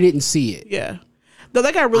 I didn't see it. Yeah. No,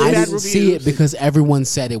 that got really bad reviews. I didn't see it because everyone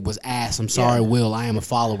said it was ass. I'm sorry, Will. I am a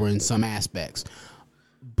follower in some aspects.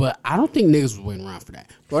 But I don't think niggas was waiting around for that.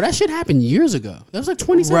 Bro, that shit happened years ago. That was like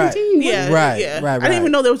 2017. Right. Yeah, Right. I didn't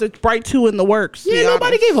even know there was a Bright 2 in the works. Yeah,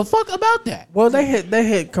 nobody gave a fuck about that. Well, they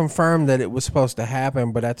had confirmed that it was supposed to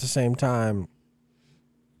happen, but at the same time,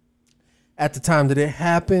 at the time that it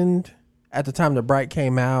happened, at the time that Bright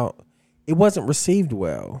came out, it wasn't received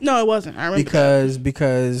well. No, it wasn't. I remember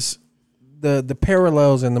because the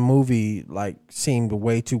parallels in the movie like seemed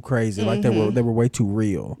way too crazy. Like they were way too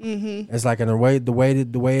real. Mm-hmm. It's like in a way the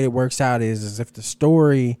way it works out is if the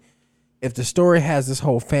story has this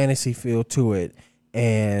whole fantasy feel to it,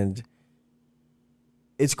 and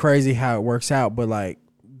it's crazy how it works out, but like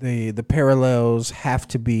the parallels have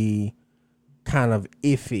to be kind of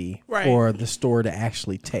iffy for the story to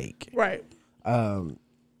actually take. Right.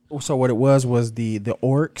 So what it was the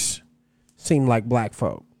orcs seemed like black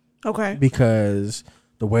folk. Okay. Because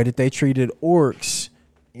the way that they treated orcs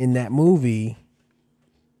in that movie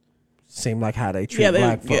seemed like how they treat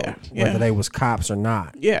black folk, whether they was cops or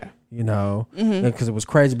not. Yeah. You know? Because it was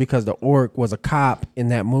crazy because the orc was a cop in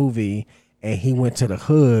that movie and he went to the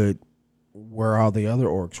hood where all the other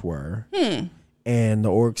orcs were. And the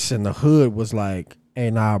orcs in the hood was like,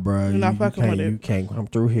 hey, nah, bro, you can't come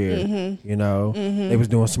through here. You know? They was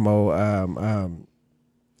doing some old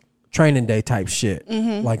training day type shit.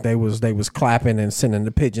 Like they was clapping and sending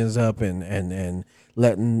the pigeons up and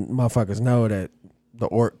letting motherfuckers know that the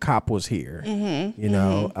orc cop was here. You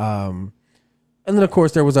know? And then of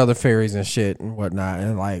course there was other fairies and shit and whatnot.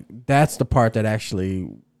 And like that's the part that actually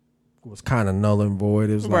was kind of null and void.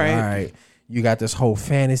 It was like, all right, you got this whole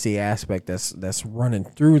fantasy aspect that's running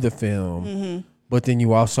through the film, but then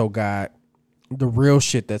you also got the real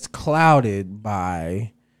shit that's clouded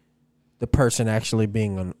by the person actually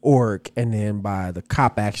being an orc and then by the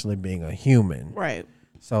cop actually being a human. Right.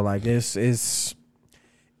 So like it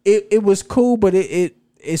was cool, but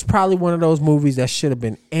it's probably one of those movies that should have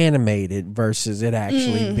been animated versus it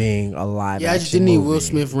actually being a live action. Yeah, I just didn't need movie. Will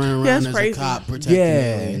Smith running around as a cop protecting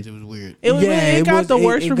aliens. It was weird. It got the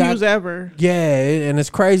worst reviews ever. Yeah, and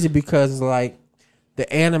it's crazy because like the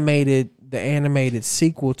animated the animated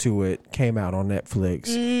sequel to it came out on Netflix,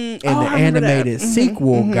 and the I remember animated that.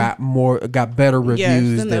 sequel got better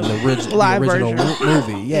reviews than than the the original live version.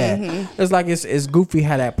 movie. Yeah, it's like it's goofy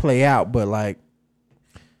how that play out, but like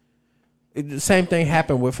the same thing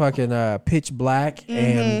happened with fucking Pitch Black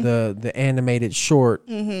and the animated short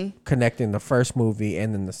connecting the first movie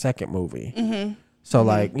and then the second movie. So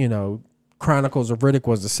like, you know, Chronicles of Riddick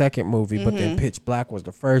was the second movie, but then Pitch Black was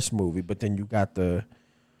the first movie. But then you got the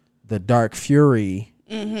Dark Fury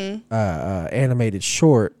animated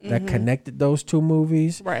short that connected those two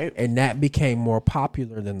movies, Right. and that became more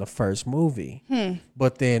popular than the first movie.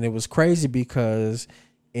 But then it was crazy because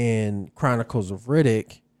in Chronicles of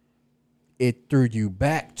Riddick, it threw you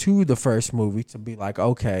back to the first movie to be like,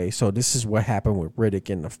 okay, so this is what happened with Riddick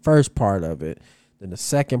in the first part of it. Then the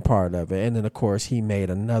second part of it, and then of course he made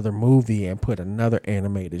another movie and put another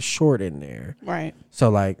animated short in there. Right. So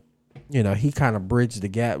like, you know, he kind of bridged the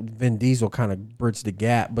gap. Vin Diesel kind of bridged the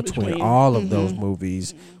gap between all of those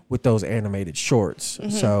movies with those animated shorts.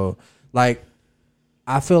 So like,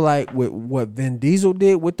 I feel like with what Vin Diesel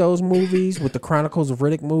did with those movies, with the Chronicles of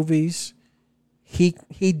Riddick movies, he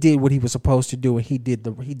did what he was supposed to do, and he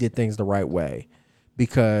did things the right way,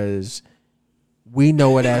 because we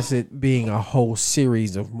know it as it being a whole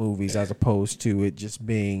series of movies as opposed to it just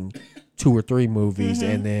being 2 or 3 movies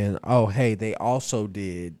and then, oh, hey, they also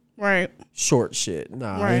did short shit.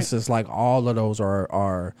 Nah, it's just like all of those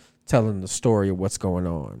are telling the story of what's going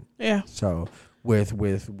on. Yeah. So with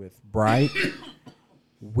Bright,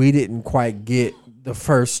 we didn't quite get the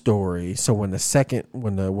first story. So when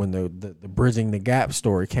the Bridging the Gap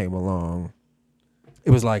story came along,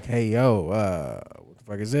 it was like, hey, yo, what the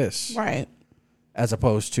fuck is this? Right. As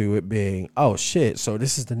opposed to it being, oh shit, so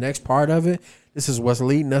this is the next part of it. This is what's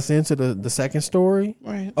leading us into the second story.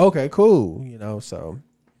 Right. Okay, cool. You know, so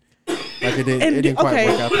like it didn't quite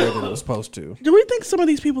work out the way that it was supposed to. Do we think some of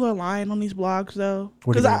these people are lying on these blogs though?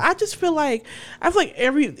 Because I just feel like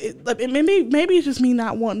maybe it's just me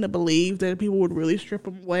not wanting to believe that people would really strip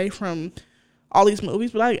them away from all these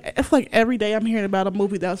movies. But I feel like every day I'm hearing about a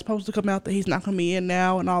movie that was supposed to come out that he's not going to be in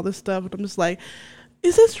now and all this stuff. And I'm just like,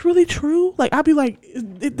 is this really true? Like, I'd be like,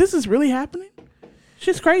 this is really happening?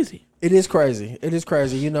 Shit's crazy. It is crazy. It is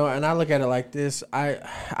crazy. You know, and I look at it like this. I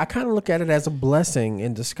kind of look at it as a blessing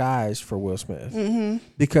in disguise for Will Smith.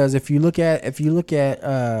 Because if you look at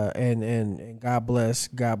and God bless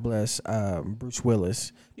Bruce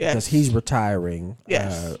Willis, because he's retiring,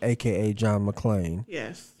 aka John McClane.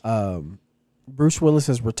 Yes. Bruce Willis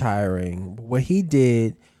is retiring. What he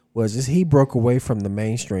did was he broke away from the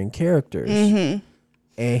mainstream characters.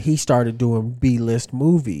 And he started doing B-list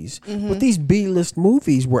movies. But these B-list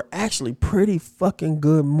movies were actually pretty fucking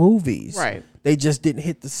good movies. Right. They just didn't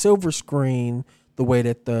hit the silver screen the way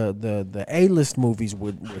that the A-list movies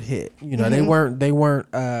would hit. You know, they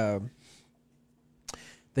weren't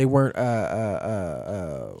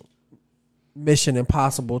Mission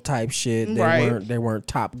Impossible type shit. They weren't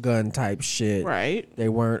Top Gun type shit. Right. They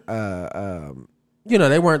weren't you know,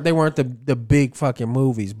 they weren't the big fucking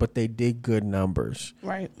movies, but they did good numbers.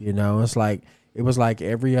 Right. You know, it was like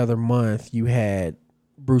every other month you had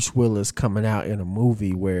Bruce Willis coming out in a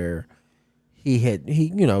movie where you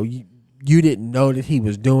didn't know that he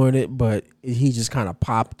was doing it, but he just kind of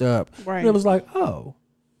popped up. Right. And it was like, oh,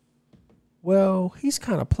 well, he's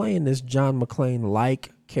kind of playing this John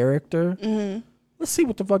McClane-like character. Let's see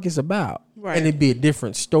what the fuck it's about. Right. And it'd be a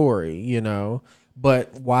different story, you know.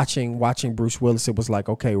 But watching Bruce Willis, it was like,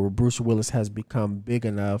 okay, well, Bruce Willis has become big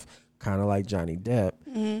enough, kind of like Johnny Depp,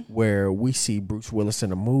 where we see Bruce Willis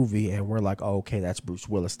in a movie and we're like, oh, okay, that's Bruce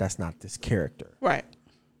Willis. That's not this character. Right.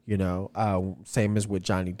 You know, same as with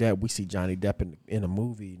Johnny Depp. We see Johnny Depp in a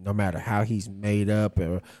movie, no matter how he's made up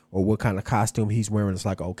or what kind of costume he's wearing, it's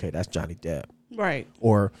like, okay, that's Johnny Depp. Right.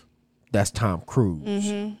 Or that's Tom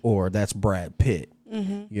Cruise. Or that's Brad Pitt.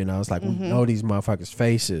 You know, it's like we know these motherfuckers'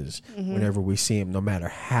 faces whenever we see them, no matter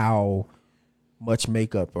how much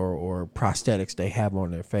makeup or prosthetics they have on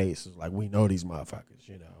their face. It's like we know these motherfuckers,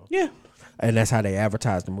 you know. Yeah. And that's how they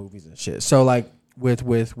advertise the movies and shit. So like with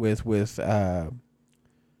Will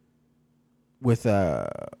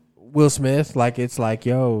Smith, like it's like,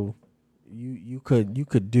 yo, you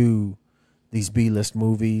could do these B-list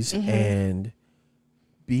movies and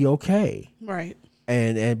be okay. Right.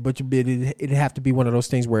 But it'd have to be one of those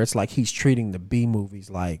things where it's like he's treating the B movies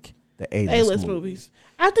like the A-list movies.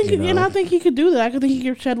 I think I think he could do that. I think he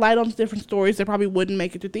could shed light on different stories that probably wouldn't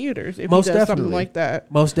make it to theaters if he does something like that.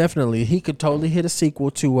 Most definitely. He could totally hit a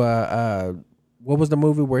sequel to what was the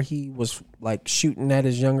movie where he was like shooting at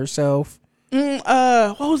his younger self?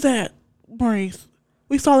 What was that? Maurice.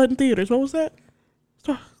 We saw it in theaters. What was that?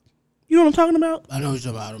 You know what I'm talking about? I know what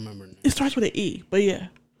you're talking about. I don't remember. It starts with an E, but yeah.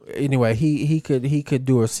 Anyway, he could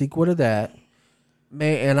do a sequel to that.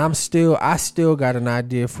 Man, and I still got an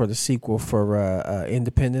idea for the sequel for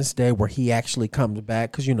Independence Day where he actually comes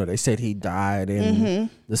back, because they said he died in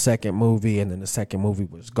the second movie, and then the second movie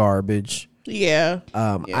was garbage. Yeah.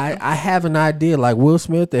 I have an idea, like Will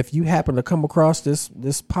Smith. If you happen to come across this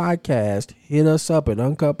podcast, hit us up at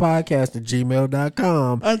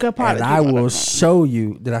uncutpodcast@gmail.com. Uncut Pod, and I will show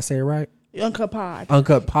you. Did I say it right? Uncut Pod.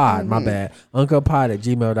 Uncut Pod. My bad.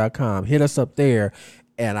 Uncutpod@gmail.com. Hit us up there,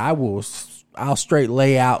 and I'll straight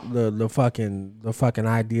lay out the fucking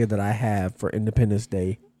idea that I have for Independence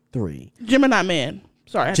Day 3. Gemini Man.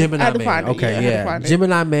 Sorry, Gemini Man. Okay, yeah.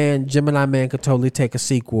 Gemini Man could totally take a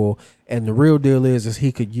sequel, and the real deal is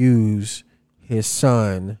he could use his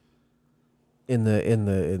son in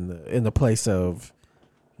the place of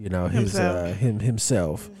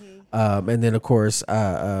himself. And then of course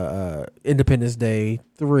Independence Day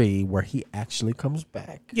 3, where he actually comes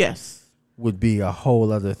back. Yes. Would be a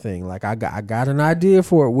whole other thing. Like I got an idea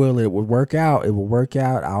for it. Will it would work out? It will work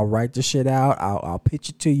out. I'll write the shit out. I'll pitch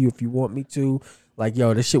it to you if you want me to. Like,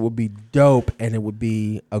 yo, this shit would be dope, and it would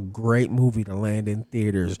be a great movie to land in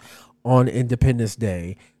theaters on Independence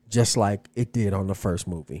Day, just like it did on the first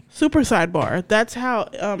movie. Super sidebar. That's how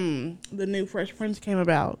the new Fresh Prince came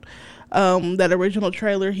about. That original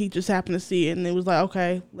trailer, he just happened to see it, and it was like,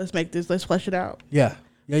 okay, let's make this. Let's flesh it out. Yeah.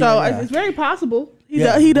 It's very possible.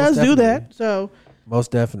 He does do that. So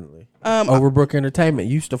most definitely. Overbrook Entertainment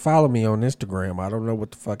used to follow me on Instagram. I don't know what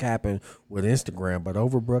the fuck happened with Instagram, but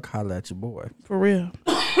Overbrook, holla at your boy. For real.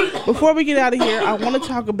 Before we get out of here, I want to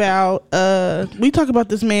talk about we talk about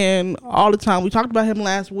this man all the time. We talked about him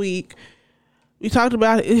last week. We talked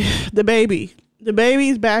about the baby. The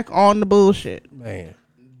baby's back on the bullshit. Man.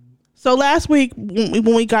 So last week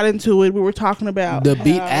when we got into it, we were talking about the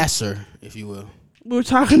beat asser, if you will. We were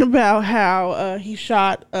talking about how he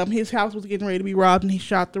shot, his house was getting ready to be robbed, and he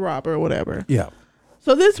shot the robber or whatever. Yeah.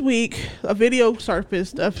 So this week, a video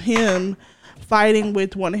surfaced of him fighting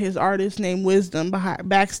with one of his artists named Wisdom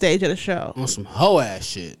backstage at a show. On some hoe ass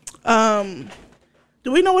shit.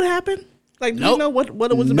 Do we know what happened? Like, do you know what it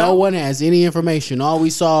was about? No one has any information. All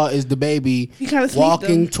we saw is the baby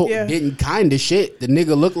walking, getting kind of shit. The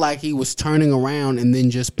nigga looked like he was turning around and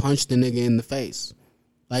then just punched the nigga in the face.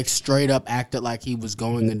 Like, straight up acted like he was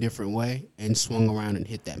going a different way and swung around and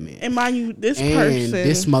hit that man. And mind you, this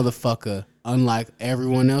motherfucker, unlike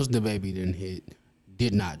everyone else the baby didn't hit,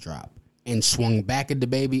 did not drop. And swung back at the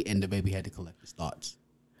baby, and the baby had to collect his thoughts.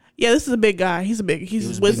 Yeah, this is a big guy. His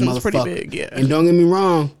wisdom's pretty big, yeah. And don't get me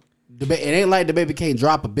wrong, it ain't like the baby can't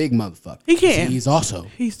drop a big motherfucker. He can. He's also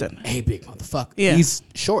a big motherfucker. Yeah. He's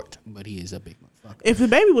short, but he is a big motherfucker. If the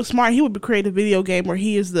baby was smart, he would create a video game where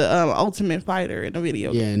he is the ultimate fighter in a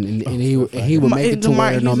video game. Yeah, and he would make it to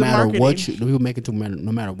where no matter what you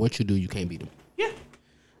do, you can't beat him. Yeah,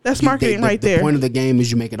 that's marketing right there. The point of the game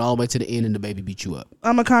is you make it all the way to the end, and the baby beat you up.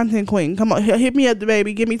 I'm a content queen. Come on, hit me up, the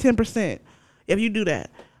baby. Give me 10% if you do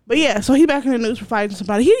that. But yeah, so he back in the news for fighting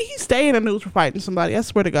somebody. He stay in the news for fighting somebody. I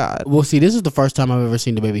swear to God. Well, see, this is the first time I've ever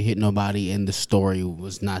seen the baby hit nobody, and the story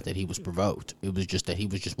was not that he was provoked. It was just that he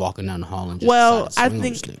was just walking down the hall and just I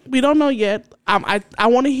think we don't know yet. I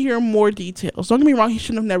want to hear more details. Don't get me wrong. He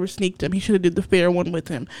shouldn't have never sneaked him. He should have did the fair one with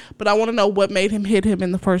him. But I want to know what made him hit him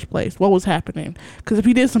in the first place. What was happening? Because if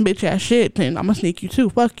he did some bitch ass shit, then I'm gonna sneak you too.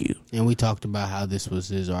 Fuck you. And we talked about how this was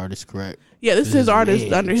his artist, correct? Yeah, this is his artist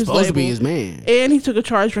man. under his supposed label. to be his man. And he took a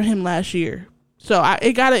charge for him last year. So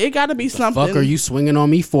it gotta be something. Fuck are you swinging on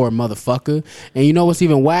me for, motherfucker? And you know what's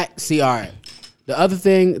even whack? See, all right. The other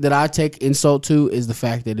thing that I take insult to is the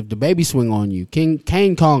fact that if the baby swing on you,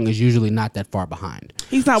 Kane Kong is usually not that far behind.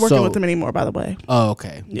 He's not working with him anymore, by the way. Oh,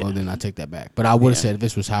 okay. Yeah. Well, then I take that back. But I would have said if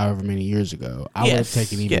this was however many years ago, I would have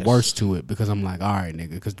taken even worse to it because I'm like, all right,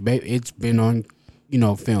 nigga, because the baby, it's been on,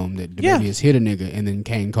 film that the baby has hit a nigga and then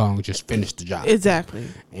Kane Kong just finished the job. Exactly.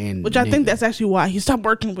 And which I think that's actually why he stopped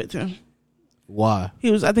working with him. Why?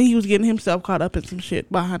 I think he was getting himself caught up in some shit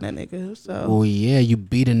behind that nigga. So. Well, yeah, you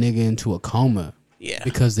beat a nigga into a coma. Yeah.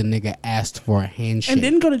 Because the nigga asked for a handshake. And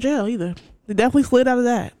didn't go to jail either. They definitely slid out of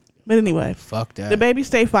that. But anyway. Fuck that. The baby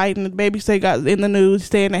stay fighting. The baby stay got in the news. He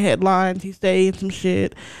stay in the headlines. He stay in some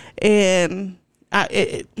shit. And I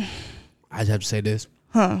just have to say this.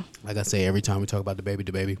 Huh? Like I say every time we talk about the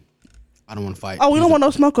baby, I don't want to fight. Oh, we don't want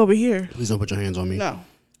no smoke over here. Please don't put your hands on me. No.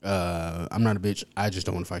 I'm not a bitch. I just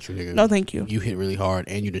don't want to fight you, nigga. No, thank you. You hit really hard,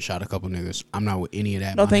 and you just shot a couple niggas. I'm not with any of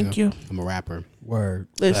that. No, thank you. I'm a rapper. Word.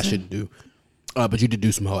 That I shouldn't do. But you did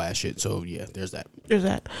do some hoe ass shit, so yeah, there's that. There's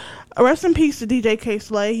that. Rest in peace to DJ K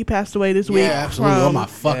Slay. He passed away this week. Yeah, absolutely. Oh my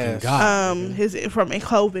fucking god. From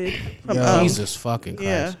COVID. From, Jesus fucking Christ.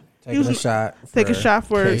 Yeah. Taking a shot. Take a shot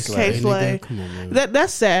for K Slay. Come on, man.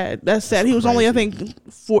 That's sad. That's sad. He was only, I think,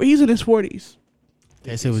 he's in his 40s.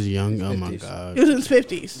 K Slay was young. Oh my god. He was in his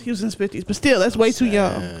 50s. But still, that's way too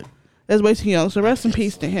young. That's way too young. So rest in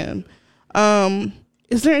peace to him.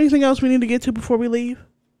 Is there anything else we need to get to before we leave?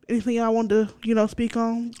 Anything y'all want to, speak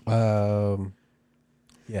on?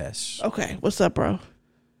 Yes. Okay. What's up, bro?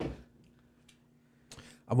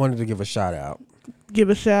 I wanted to give a shout out. Give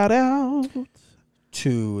a shout out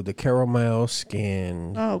to the caramel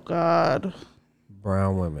skin. Oh God.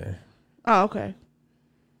 Brown women. Oh, okay.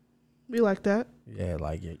 We like that. Yeah,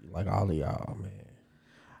 like all of y'all, man.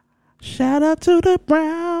 Shout out to the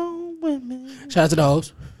brown women. Shout out to the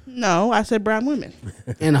hoes. No, I said brown women.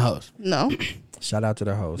 And the hoes. No. Shout out to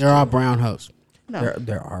the hoes. There are brown hoes. No.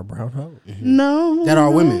 There are brown hoes. Mm-hmm. No. That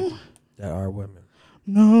are women. That are women.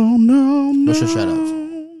 No. What's your shout outs?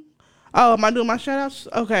 Oh, am I doing my shout outs?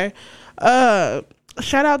 Okay.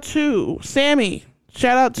 Shout out to Sammy.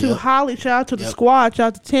 Shout out to Holly. Shout out to the squad. Shout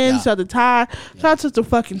out to Tim. Shout out to Ty. Shout out to the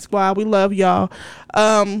fucking squad. We love y'all.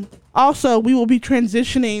 Also, we will be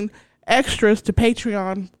transitioning extras to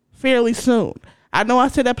Patreon fairly soon. I know I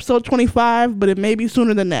said episode 25, but it may be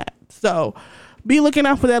sooner than that. So be looking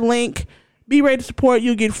out for that link. Be ready to support.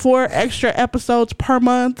 You'll get 4 extra episodes per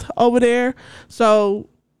month over there. So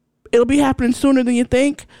it'll be happening sooner than you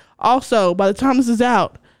think. Also, by the time this is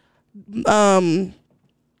out,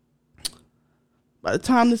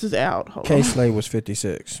 K Slay was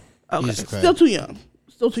 56. Okay, still too young.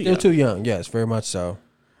 Still too young. Yes, very much so.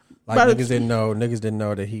 Like niggas didn't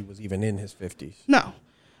know that he was even in his 50s. No,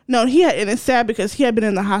 and it's sad because he had been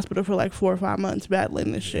in the hospital for like 4 or 5 months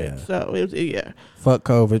battling this shit. Yeah. So it was Fuck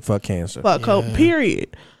COVID, fuck cancer. Fuck COVID,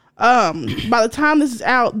 period. By the time this is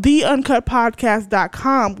out,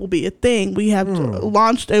 theuncutpodcast.com will be a thing. We have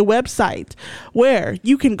launched a website where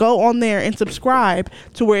you can go on there and subscribe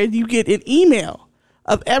to where you get an email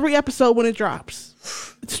of every episode when it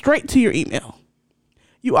drops. It's straight to your email.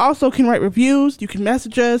 You also can write reviews. You can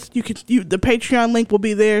message us. The Patreon link will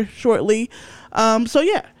be there shortly.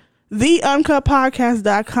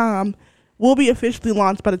 Theuncutpodcast.com will be officially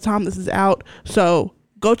launched by the time this is out. So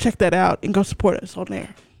go check that out and go support us on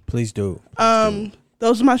there. Please do.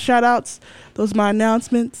 Those are my shout outs. Those are my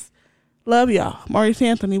announcements. Love y'all. Maurice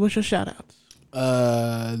Anthony, what's your shout outs?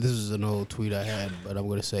 This is an old tweet I had, but I'm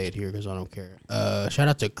going to say it here because I don't care. Shout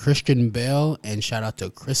out to Christian Bale and shout out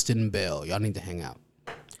to Kristen Bell. Y'all need to hang out.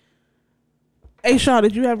 Hey, Shaw,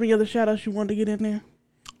 did you have any other shout outs you wanted to get in there?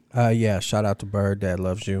 Yeah, shout out to Bird, Dad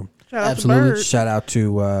Loves You. Shout out to Bird. Shout out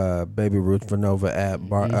to Baby Ruth Vanova at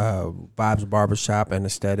Bob's Barbershop and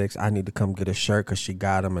Aesthetics. I need to come get a shirt because she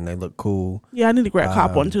got them and they look cool. Yeah, I need to grab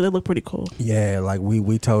cop one too. They look pretty cool. Yeah, like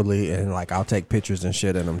we totally, and like I'll take pictures and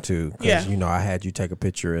shit in them too. Because I had you take a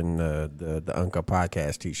picture in the Uncut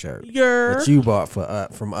Podcast t-shirt that you bought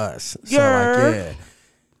from us. So like, yeah.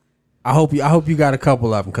 I hope you got a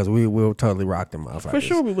couple of them because we'll totally rock them off. For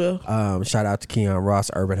sure we will. Shout out to Keon Ross,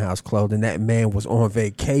 Urban House Clothing. That man was on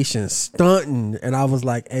vacation stunting, and I was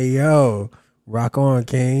like, "Hey yo, rock on,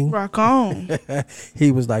 King, rock on."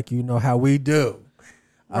 He was like, "You know how we do."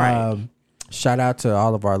 Right. Shout out to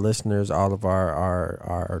all of our listeners, all of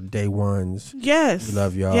our day ones. Yes, we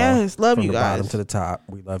love y'all. Yes, love from you the guys. bottom to the top.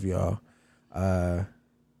 We love y'all. I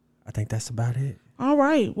think that's about it. All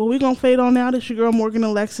right. Well, we're going to fade on out. It's your girl, Morgan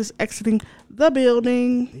Alexis, exiting the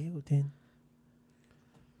building.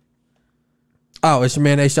 Oh, it's your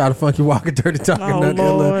man, A-Shot, the Funky Walker, Dirty Talking,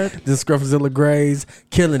 the Scruffzilla Grays,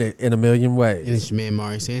 killing it in a million ways. And it's your man,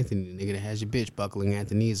 Maurice Anthony, the nigga that has your bitch buckling at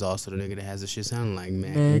the knees, also the nigga that has the shit sounding like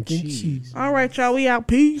mac and cheese. All right, y'all. We out.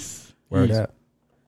 Peace. Word up.